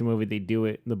 when they make the movie, they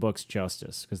do the books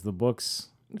justice. Because the books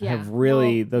have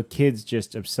really... the kids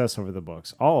just obsess over the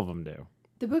books. All of them do.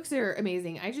 The books are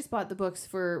amazing. I just bought the books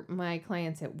for my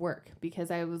clients at work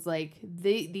because I was like,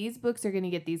 these books are going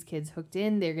to get these kids hooked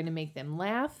in. They're going to make them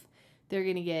laugh. They're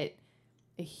going to get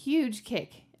a huge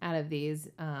kick out of these,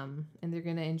 and they're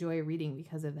going to enjoy reading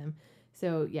because of them.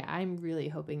 So, yeah, I'm really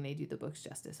hoping they do the books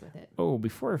justice with it. Oh,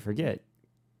 before I forget,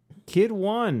 Kid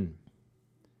 1,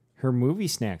 her movie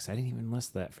snacks. I didn't even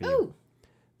list that for you. Oh.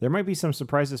 There might be some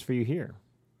surprises for you here.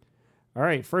 All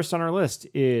right, first on our list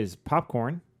is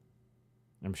popcorn.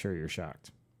 I'm sure you're shocked.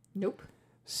 Nope.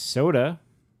 Soda.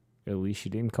 At least she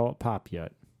didn't call it pop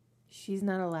yet. She's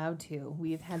not allowed to.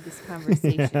 We've had this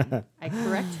conversation. I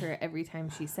correct her every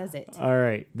time she says it. All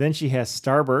right. Then she has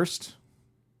Starburst,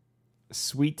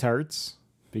 Sweet Tarts,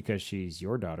 because she's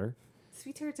your daughter.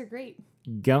 Sweet Tarts are great.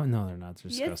 No, they're not. They're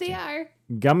disgusting. Yes, they are.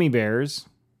 Gummy bears.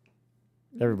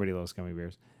 Everybody loves gummy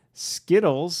bears.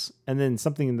 Skittles, and then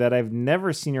something that I've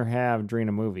never seen her have during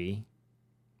a movie.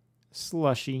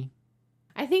 Slushy.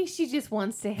 I think she just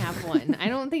wants to have one. I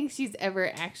don't think she's ever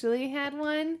actually had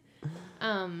one.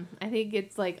 I think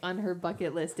it's like on her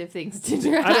bucket list of things to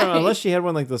try. I don't know, unless she had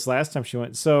one like this last time she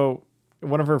went. So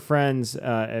one of her friends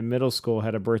at middle school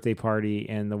had a birthday party,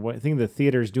 and the thing the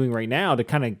theater is doing right now to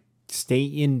kind of stay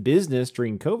in business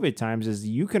during COVID times is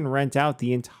you can rent out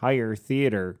the entire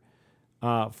theater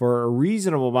for a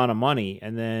reasonable amount of money,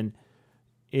 and then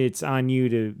it's on you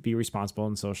to be responsible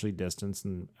and socially distance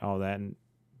and all that.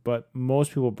 But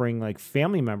most people bring like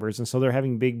family members, and so they're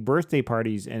having big birthday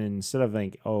parties, and instead of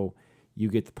like, oh, you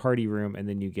get the party room and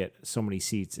then you get so many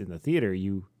seats in the theater,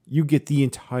 you get the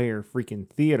entire freaking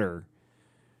theater.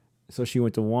 So she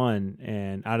went to one,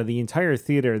 and out of the entire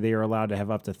theater, they are allowed to have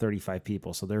up to 35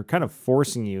 people. So they're kind of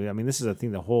forcing you. I mean, this is a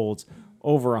thing that holds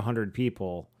over 100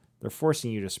 people. They're forcing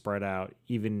you to spread out,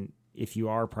 even if you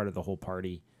are part of the whole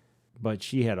party. But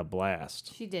she had a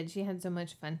blast. She did. She had so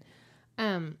much fun.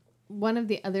 One of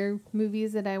the other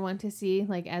movies that I want to see,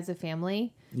 like as a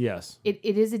family. Yes. It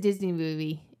is a Disney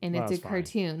movie, and it's a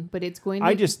cartoon, but it's going to...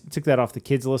 I just took that off the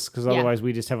kids list because otherwise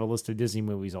we just have a list of Disney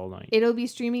movies all night. It'll be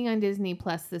streaming on Disney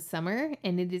Plus this summer,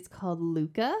 and it is called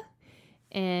Luca.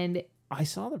 And I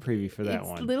saw the preview for that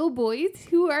one. It's little boys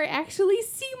who are actually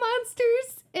sea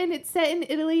monsters, and it's set in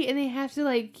Italy, and they have to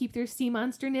like keep their sea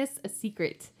monsterness a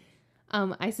secret.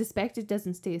 I suspect it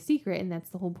doesn't stay a secret, and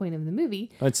that's the whole point of the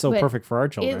movie. It's so perfect for our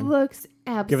children. It looks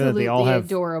absolutely given that they all have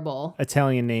adorable.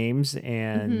 Italian names,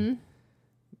 and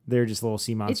they're just little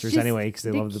sea monsters anyway because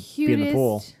they love to be in the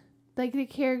pool. Like the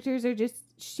characters are just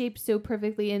shaped so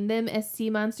perfectly, and them as sea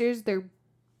monsters, they're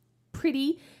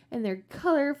pretty and they're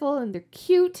colorful and they're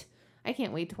cute. I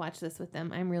can't wait to watch this with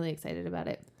them. I'm really excited about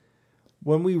it.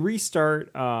 When we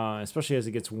restart, especially as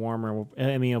it gets warmer,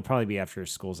 I mean, it'll probably be after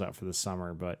school's out for the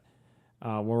summer, but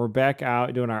when we're back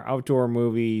out doing our outdoor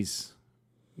movies,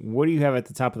 what do you have at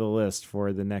the top of the list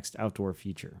for the next outdoor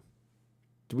feature?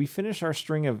 Did we finish our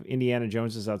string of Indiana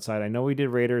Joneses outside? I know we did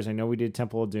Raiders. I know we did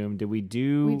Temple of Doom. Did we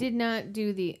do... We did not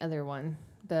do the other one.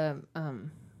 The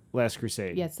Last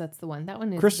Crusade. Yes, that's the one. That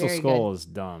one is Crystal very Skull good. is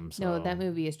dumb. So. No, that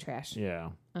movie is trash.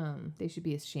 Yeah. They should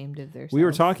be ashamed of themselves. We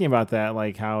were talking about that,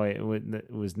 like how it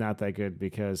was not that good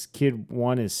because Kid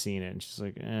 1 has seen it, and she's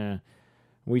like, eh.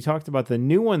 We talked about the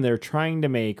new one they're trying to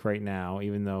make right now,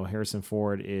 even though Harrison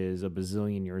Ford is a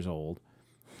bazillion years old.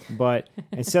 But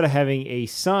instead of having a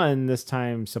son this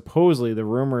time, supposedly the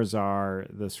rumors are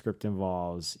the script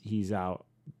involves he's out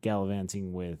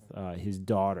gallivanting with his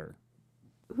daughter.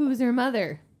 Who's her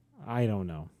mother? I don't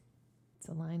know. It's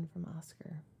a line from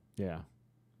Oscar. Yeah.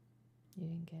 You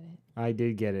didn't get it. I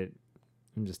did get it.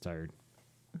 I'm just tired.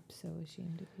 I'm so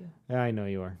ashamed of you. Yeah, I know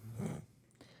you are.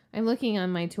 I'm looking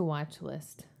on my to-watch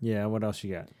list. Yeah, what else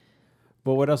you got?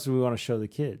 But what else do we want to show the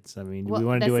kids? I mean, do we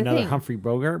want to that's do the another thing. Humphrey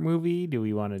Bogart movie? Do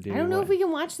we want to do... I don't know if we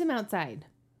can watch them outside.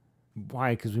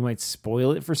 Why? Because we might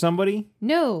spoil it for somebody?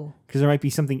 No. Because there might be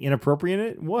something inappropriate in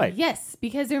it? What? Yes,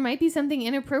 because there might be something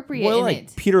inappropriate What, in like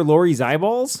it. Peter Lorre's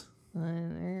eyeballs?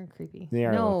 They're creepy. They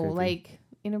are a no, little creepy. like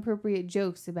inappropriate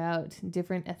jokes about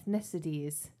different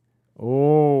ethnicities.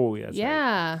 Oh, yes.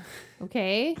 Yeah.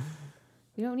 Okay.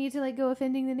 We don't need to like go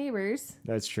offending the neighbors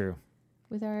That's true.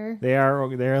 with our. They're a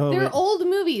little They're bit... old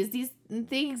movies.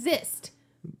 They exist.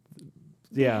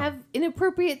 Yeah. They have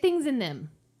inappropriate things in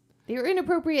them. They were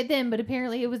inappropriate then, but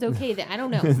apparently it was okay. That I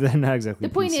don't know. They're not exactly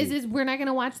The point PC. is we're not going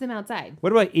to watch them outside.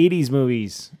 What about 80s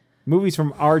movies? Movies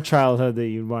from our childhood that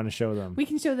you'd want to show them. We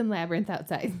can show them Labyrinth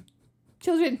outside.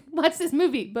 Children, watch this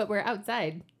movie, but we're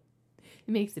outside.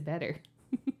 It makes it better.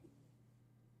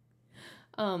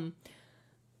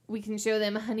 We can show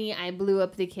them Honey, I Blew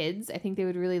Up the Kids. I think they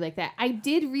would really like that. I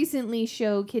did recently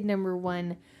show kid number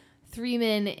 1 3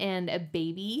 men and a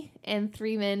baby and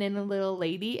 3 men and a little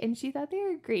lady, and she thought they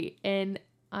were great. And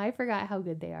I forgot how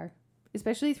good they are.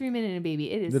 Especially 3 men and a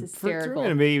baby. It is hysterical. 3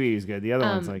 Men and a Baby is good. The other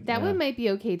one's like... that one might be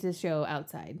okay to show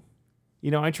outside.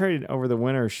 You know, I tried over the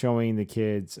winter showing the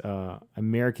kids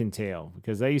American Tail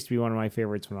because that used to be one of my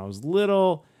favorites when I was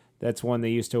little. That's one they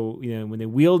used to, you know, when they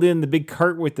wheeled in the big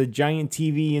cart with the giant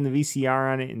TV and the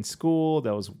VCR on it in school.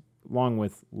 That was along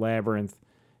with Labyrinth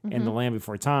and The Land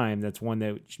Before Time. That's one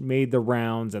that made the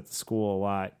rounds at the school a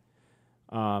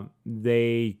lot.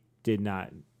 They did not,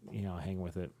 you know, hang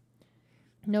with it.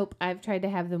 Nope. I've tried to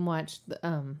have them watch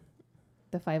the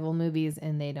Fievel movies,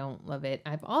 and they don't love it.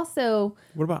 I've also...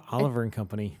 What about Oliver and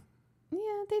Company?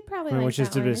 Yeah, they'd probably Which is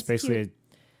basically a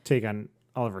take on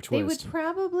Oliver Twist. They would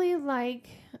probably like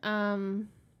that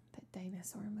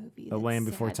dinosaur movie. The Land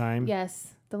Before Time?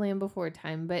 Yes, The Land Before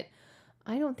Time. But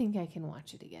I don't think I can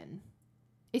watch it again.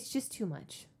 It's just too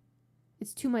much.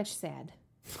 It's too much sad.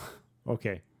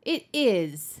 Okay. It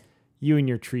is. You and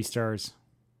your tree stars.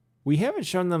 We haven't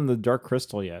shown them The Dark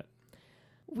Crystal yet.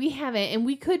 We haven't, and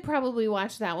we could probably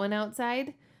watch that one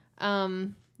outside.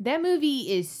 That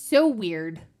movie is so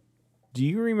weird. Do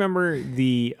you remember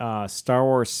the Star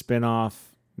Wars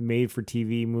spin-off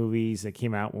made-for-TV movies that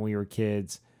came out when we were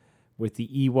kids with the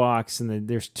Ewoks? And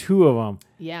there's 2 of them.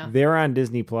 Yeah. They're on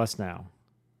Disney Plus now.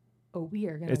 Oh, we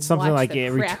are going to It's something like a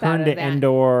Return to Endor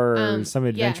or some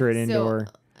adventure at Endor.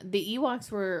 The Ewoks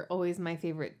were always my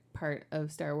favorite part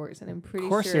of Star Wars, and I'm pretty sure. Of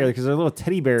course they are, because they're little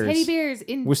teddy bears. Teddy bears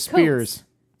in with coats, spears.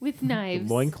 with knives.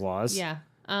 Loincloths. Yeah.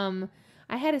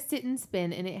 I had a sit and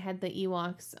spin, and it had the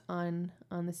Ewoks on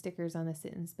the stickers on the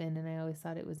sit and spin, and I always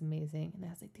thought it was amazing. And I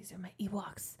was like, these are my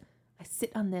Ewoks. I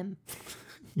sit on them.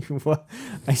 What?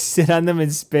 I sit on them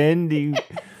and spin? Do you...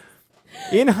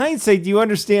 In hindsight, do you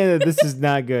understand that this is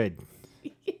not good?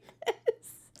 Yes.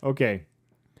 Okay.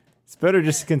 It's better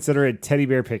just to consider it teddy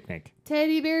bear picnic.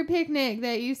 Teddy bear picnic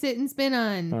that you sit and spin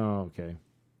on. Oh, okay.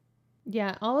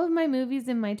 Yeah, all of my movies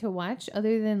in my to watch,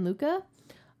 other than Luca,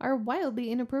 are wildly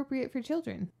inappropriate for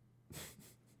children.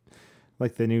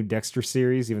 Like the new Dexter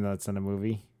series, even though it's not a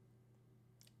movie.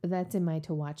 That's in my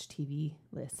to watch TV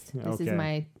list. This Okay. is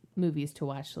my movies to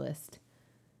watch list.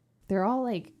 They're all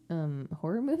like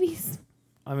horror movies.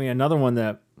 I mean, another one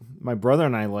that my brother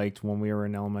and I liked when we were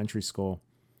in elementary school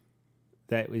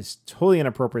that is totally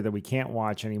inappropriate that we can't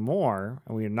watch anymore,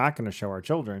 and we are not going to show our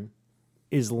children,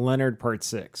 is Leonard Part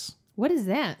 6. What is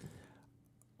that?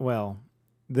 Well,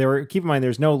 keep in mind,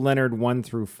 there's no Leonard 1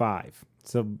 through 5.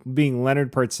 So being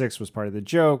Leonard Part 6 was part of the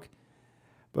joke.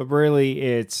 But really,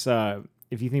 it's,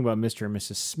 if you think about Mr. and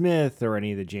Mrs. Smith or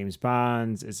any of the James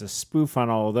Bonds, it's a spoof on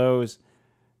all of those,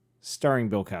 starring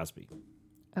Bill Cosby.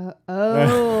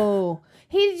 Oh.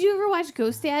 Hey, did you ever watch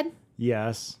Ghost Dad?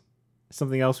 Yes.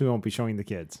 Something else we won't be showing the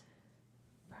kids.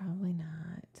 Probably not.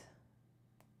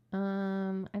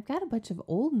 I've got a bunch of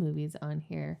old movies on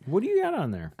here. What do you got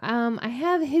on there? I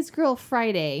have His Girl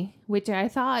Friday, which I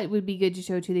thought would be good to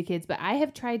show to the kids, but I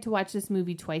have tried to watch this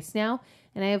movie twice now,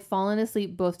 and I have fallen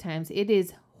asleep both times. It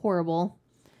is horrible.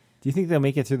 Do you think they'll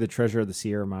make it through the Treasure of the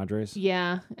Sierra Madres?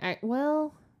 Yeah.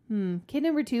 Kid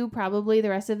number 2, probably. The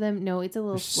rest of them, no, it's a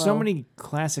little There's slow. so many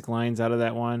classic lines out of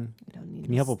that one. We don't need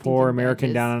Can you help a stinking poor American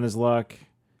badges. down on his luck?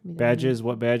 We don't Badges?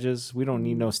 What badges? We don't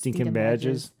need no stinking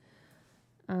badges.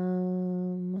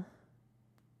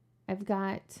 I've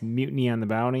got... Mutiny on the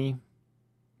Bounty.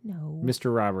 No.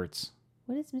 Mr. Roberts.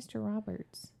 What is Mr.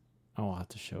 Roberts? I'll have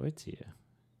to show it to you.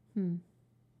 Hmm.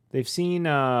 They've seen You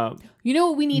know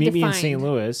what we need Meet to Me find? in St.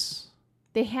 Louis.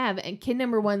 They have, and kid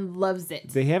number 1 loves it.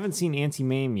 They haven't seen Auntie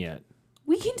Mame yet.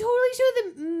 We can totally show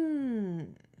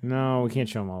them... No, we can't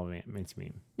show them all of Auntie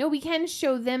Mame. No, we can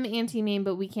show them Auntie Mame,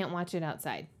 but we can't watch it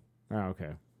outside. Oh, okay.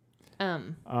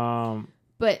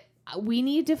 But we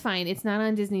need to find... It's not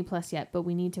on Disney Plus yet, but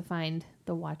we need to find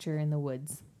The Watcher in the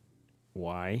Woods.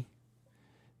 Why?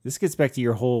 This gets back to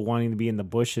your whole wanting to be in the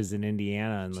bushes in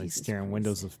Indiana and like Jesus staring Christ.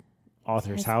 windows of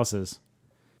authors' houses.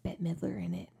 Bette Midler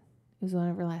in it. It was one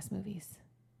of her last movies.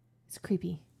 It's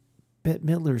creepy. Bette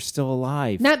Midler's still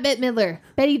alive. Not Bette Midler.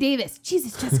 Betty Davis.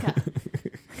 Jesus, Jessica.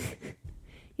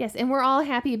 Yes, and we're all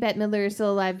happy Bette Midler is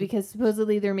still alive because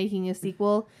supposedly they're making a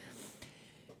sequel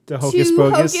to Hocus to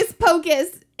Pocus. Hocus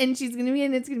Pocus, and she's going to be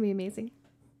in it. It's going to be amazing.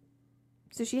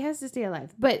 So she has to stay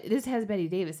alive. But this has Betty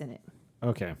Davis in it.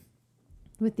 Okay.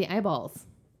 With the eyeballs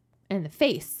and the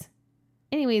face.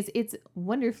 Anyways, it's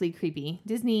wonderfully creepy.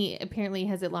 Disney apparently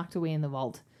has it locked away in the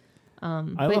vault.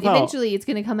 But eventually it's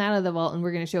going to come out of the vault and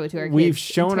we're going to show it to our kids. We've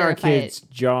shown our kids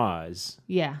Jaws.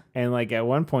 Yeah. And like at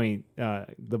one point,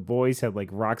 the boys had like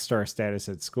rock star status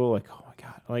at school. Like, oh my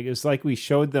God. Like it was like we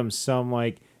showed them some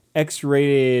like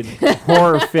X-rated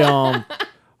horror film.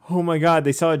 Oh my God.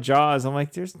 They saw Jaws. I'm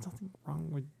like, there's nothing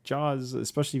wrong with Jaws,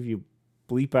 especially if you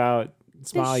bleep out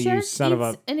smile, the shark you son of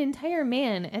a... an entire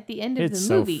man at the end of It's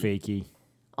the movie. so fakey.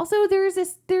 Also,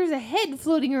 there's a head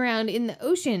floating around in the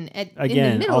ocean in the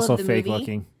Again, middle also of the fake movie.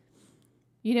 looking.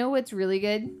 You know what's really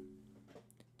good?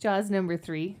 Jaws number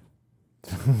 3.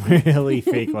 Really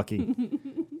fake looking.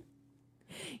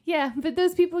 Yeah, but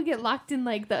those people get locked in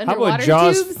like the How underwater about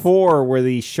Jaws tubes. 4 where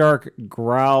the shark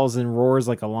growls and roars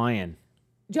like a lion?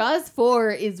 Jaws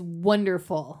 4 is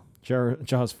wonderful.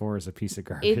 Jaws 4 is a piece of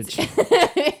garbage.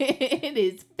 It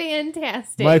is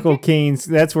fantastic. Michael Caine's,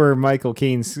 that's where Michael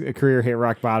Caine's career hit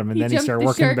rock bottom, and He then he jumped started the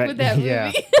working shark back. with that movie.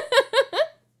 Yeah.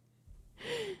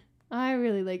 I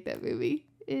really like that movie.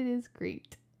 It is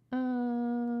great. We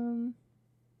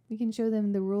can show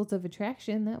them the rules of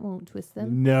attraction. That won't twist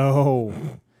them. No.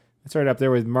 That's right up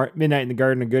there with Midnight in the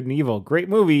Garden of Good and Evil. Great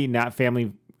movie, not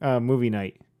family movie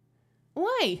night.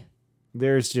 Why?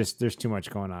 There's too much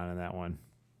going on in that one.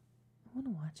 I want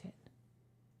to watch it.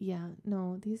 Yeah,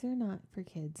 no, these are not for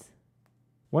kids.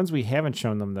 Ones we haven't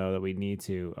shown them, though, that we need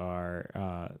to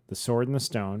are The Sword and the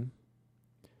Stone.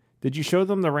 Did you show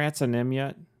them The Rats on Nim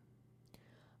yet?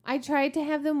 I tried to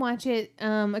have them watch it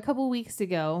a couple weeks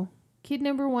ago. Kid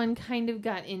number 1 kind of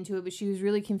got into it, but she was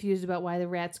really confused about why the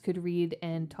rats could read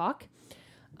and talk.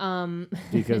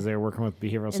 Because they're working with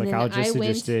behavioral And then psychologists I who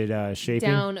just did shaping.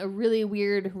 down a really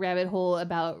weird rabbit hole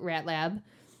about Rat Lab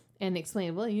and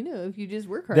explained, well, you know, if you just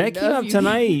work hard That enough, came up you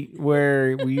tonight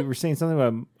where we were saying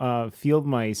something about field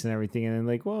mice and everything. And then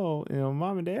like, well, you know,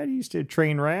 Mom and Dad used to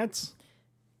train rats.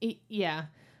 Yeah.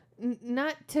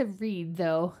 Not to read,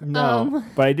 though. No,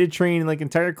 but I did train like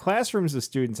entire classrooms of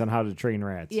students on how to train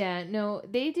rats. Yeah, no,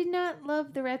 they did not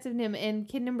love the Rats of Nim. And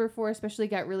kid number 4 especially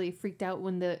got really freaked out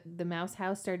when the mouse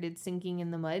house started sinking in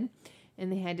the mud.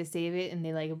 And they had to save it. And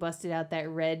they like busted out that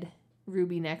red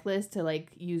ruby necklace to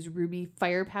like use ruby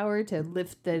firepower to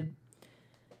lift the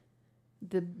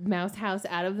mouse house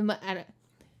out of the mud.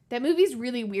 That movie's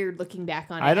really weird looking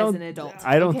back on it as an adult.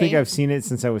 I don't think I've seen it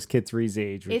since I was Kid 3's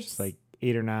age, which It's is like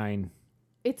 8 or 9.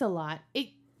 It's a lot.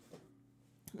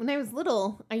 When I was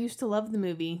little, I used to love the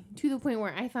movie to the point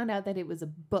where I found out that it was a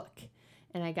book.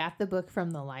 And I got the book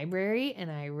from the library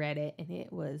and I read it and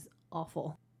it was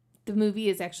awful. The movie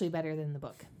is actually better than the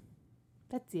book.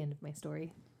 That's the end of my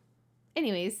story.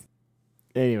 Anyways.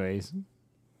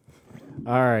 All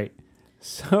right.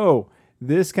 So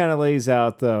this kind of lays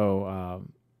out, though,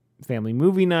 family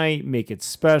movie night, make it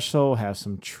special, have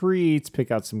some treats,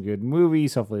 pick out some good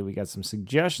movies. Hopefully we got some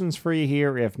suggestions for you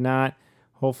here. If not,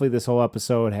 hopefully this whole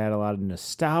episode had a lot of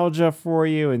nostalgia for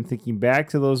you and thinking back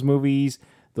to those movies,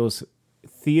 those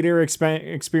theater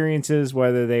experiences,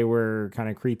 whether they were kind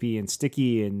of creepy and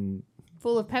sticky and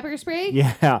full of pepper spray?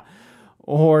 Yeah.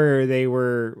 Or they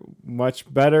were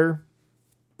much better.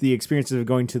 The experiences of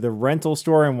going to the rental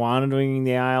store and wandering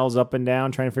the aisles up and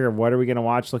down, trying to figure out what are we going to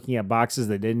watch, looking at boxes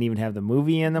that didn't even have the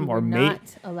movie in them, or not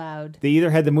allowed. They either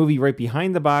had the movie right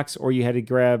behind the box, or you had to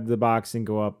grab the box and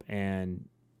go up and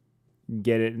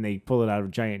get it, and they pull it out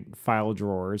of giant file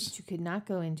drawers. But you could not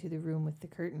go into the room with the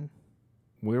curtain.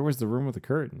 Where was the room with the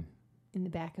curtain? In the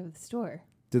back of the store.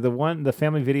 Did the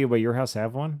family video by your house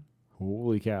have one?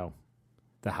 Holy cow.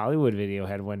 The Hollywood video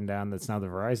had one down that's now the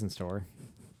Verizon store.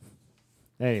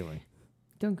 Anyway.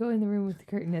 Don't go in the room with the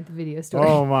curtain at the video store.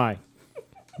 Oh, my.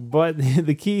 But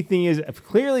the key thing is,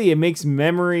 clearly it makes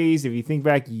memories. If you think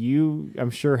back, you,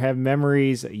 I'm sure, have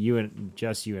memories. You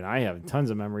and I have tons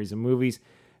of memories of movies.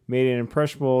 Made an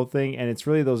impressionable thing. And it's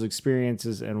really those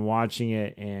experiences and watching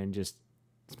it and just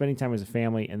spending time as a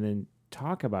family and then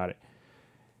talk about it.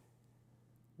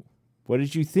 What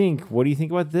did you think? What do you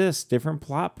think about this? Different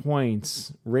plot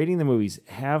points. Rating the movies.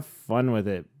 Have fun with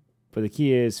it. But the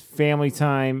key is family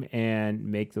time and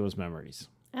make those memories.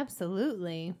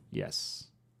 Absolutely. Yes.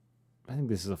 I think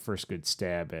this is the first good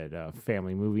stab at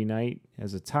family movie night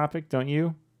as a topic, don't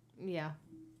you? Yeah.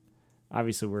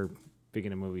 Obviously, we're big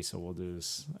into movies, so we'll do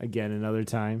this again another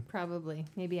time. Probably.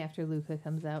 Maybe after Luca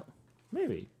comes out.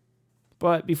 Maybe.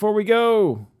 But before we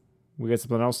go, we got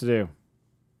something else to do.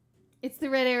 It's the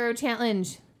Red Arrow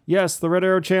Challenge. Yes, the Red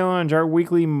Arrow Challenge, our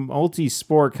weekly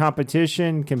multi-sport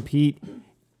competition. Compete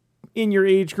in your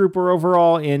age group or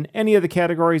overall in any of the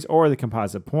categories or the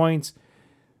composite points.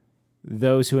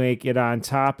 Those who make it on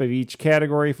top of each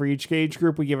category for each age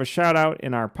group, we give a shout out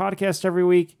in our podcast every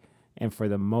week. And for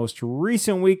the most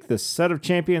recent week, the set of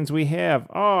champions we have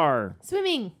are...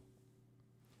 Swimming.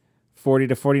 40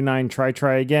 to 49,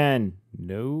 try again.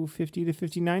 No 50 to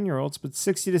 59-year-olds, but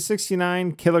 60 to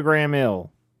 69, kilogram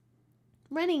ill.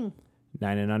 Running.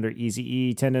 9 and under, easy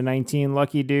E. 10 to 19,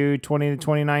 lucky dude. 20 to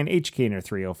 29, H. Kaner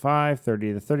 305.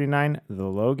 30 to 39, the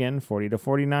Logan. 40 to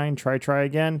 49, try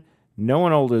again. No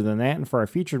one older than that. And for our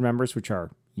featured members, which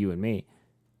are you and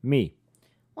me.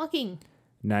 Walking.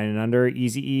 9 and under,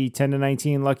 easy E. 10 to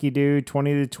 19, lucky dude.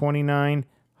 20 to 29,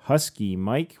 Husky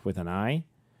Mike with an I.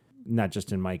 Not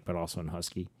just in Mike, but also in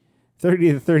Husky.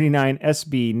 30 to 39,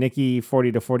 SB Nikki.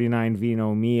 40 to 49,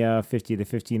 Vino Mia. 50 to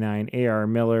 59, AR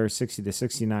Miller. 60 to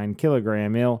 69,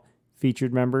 Kilogram Ill.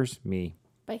 Featured members, me.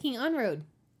 Biking on road.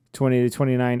 20 to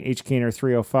 29, H. Kaner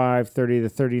 305. 30 to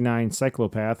 39,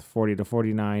 Cyclopath. 40 to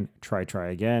 49, Try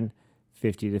Again.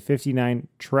 50 to 59,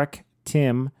 Trek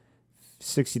Tim.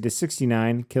 60 to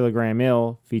 69, Kilogram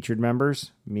Ill. Featured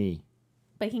members, me.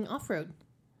 Biking off-road.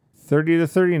 30 to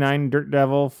 39, Dirt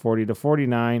Devil. 40 to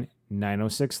 49,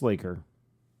 906 Laker.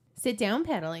 Sit down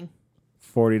paddling.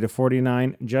 40 to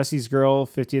 49, Jesse's Girl.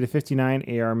 50 to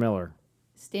 59, AR Miller.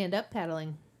 Stand up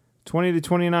paddling. 20 to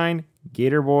 29,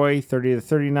 Gator Boy. 30 to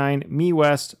 39, Me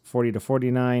West. 40 to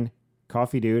 49,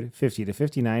 Coffee Dude. 50 to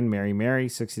 59, Mary.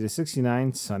 60 to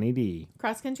 69, Sunny D.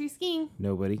 Cross-country skiing.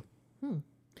 Nobody.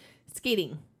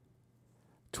 Skating.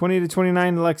 20 to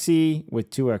 29, Lexi with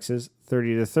 2 X's.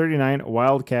 30 to 39,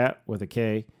 Wildcat with a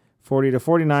K. 40 to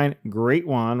 49, Great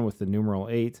One with the numeral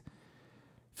 8.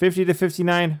 50 to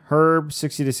 59, Herb.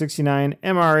 60 to 69,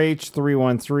 MRH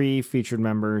 313. Featured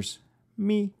members,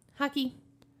 me. Hockey.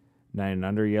 9 and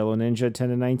under, Yellow Ninja. 10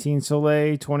 to 19,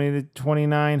 Soleil. 20 to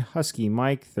 29, Husky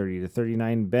Mike. 30 to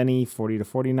 39, Benny. 40 to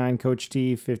 49, Coach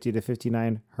T. 50 to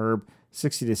 59, Herb.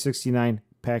 60 to 69,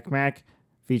 Pac Mac.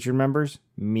 Featured members,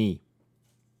 me.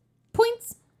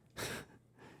 Points.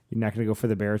 You're not going to go for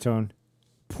the baritone?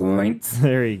 Points.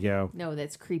 There you go. No,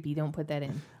 that's creepy. Don't put that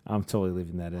in. I'm totally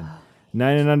leaving that in.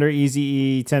 9 and under, Easy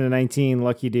E. 10 to 19,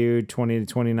 Lucky Dude. 20 to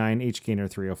 29, H. Kaner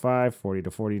 305. 40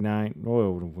 to 49.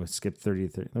 Oh, we'll skip 30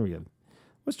 to 30. There we go.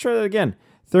 Let's try that again.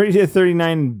 30 to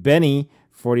 39, Benny.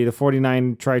 40 to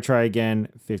 49, Try Again.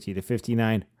 50 to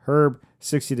 59, Herb.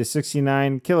 60 to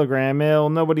 69, Kilogram Ill.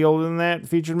 Nobody older than that.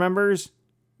 Featured members,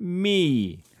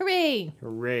 me.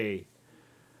 Hooray.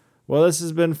 Well, this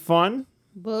has been fun.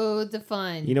 Loads of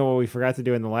fun. You know what we forgot to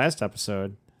do in the last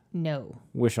episode? No.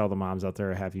 Wish all the moms out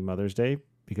there a happy Mother's Day,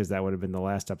 because that would have been the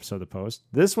last episode to post.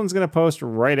 This one's going to post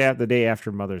right at the day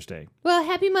after Mother's Day. Well,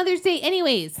 happy Mother's Day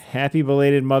anyways. Happy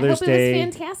belated Mother's Day. It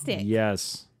was fantastic.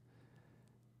 Yes.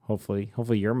 Hopefully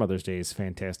your Mother's Day is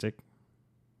fantastic.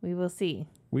 We will see.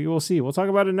 We'll talk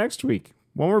about it next week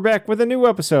when we're back with a new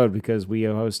episode, because we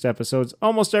host episodes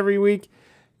almost every week.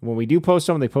 When we do post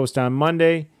them, they post on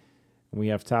Monday. We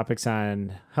have topics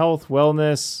on health,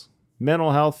 wellness,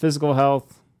 mental health, physical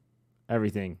health,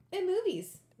 everything. And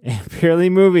movies. And purely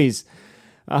movies.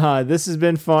 This has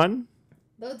been fun.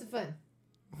 Loads of fun.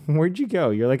 Where'd you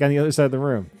go? You're like on the other side of the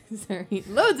room. Sorry.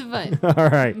 Loads of fun. All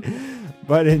right.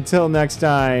 But until next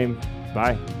time,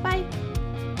 bye. Bye.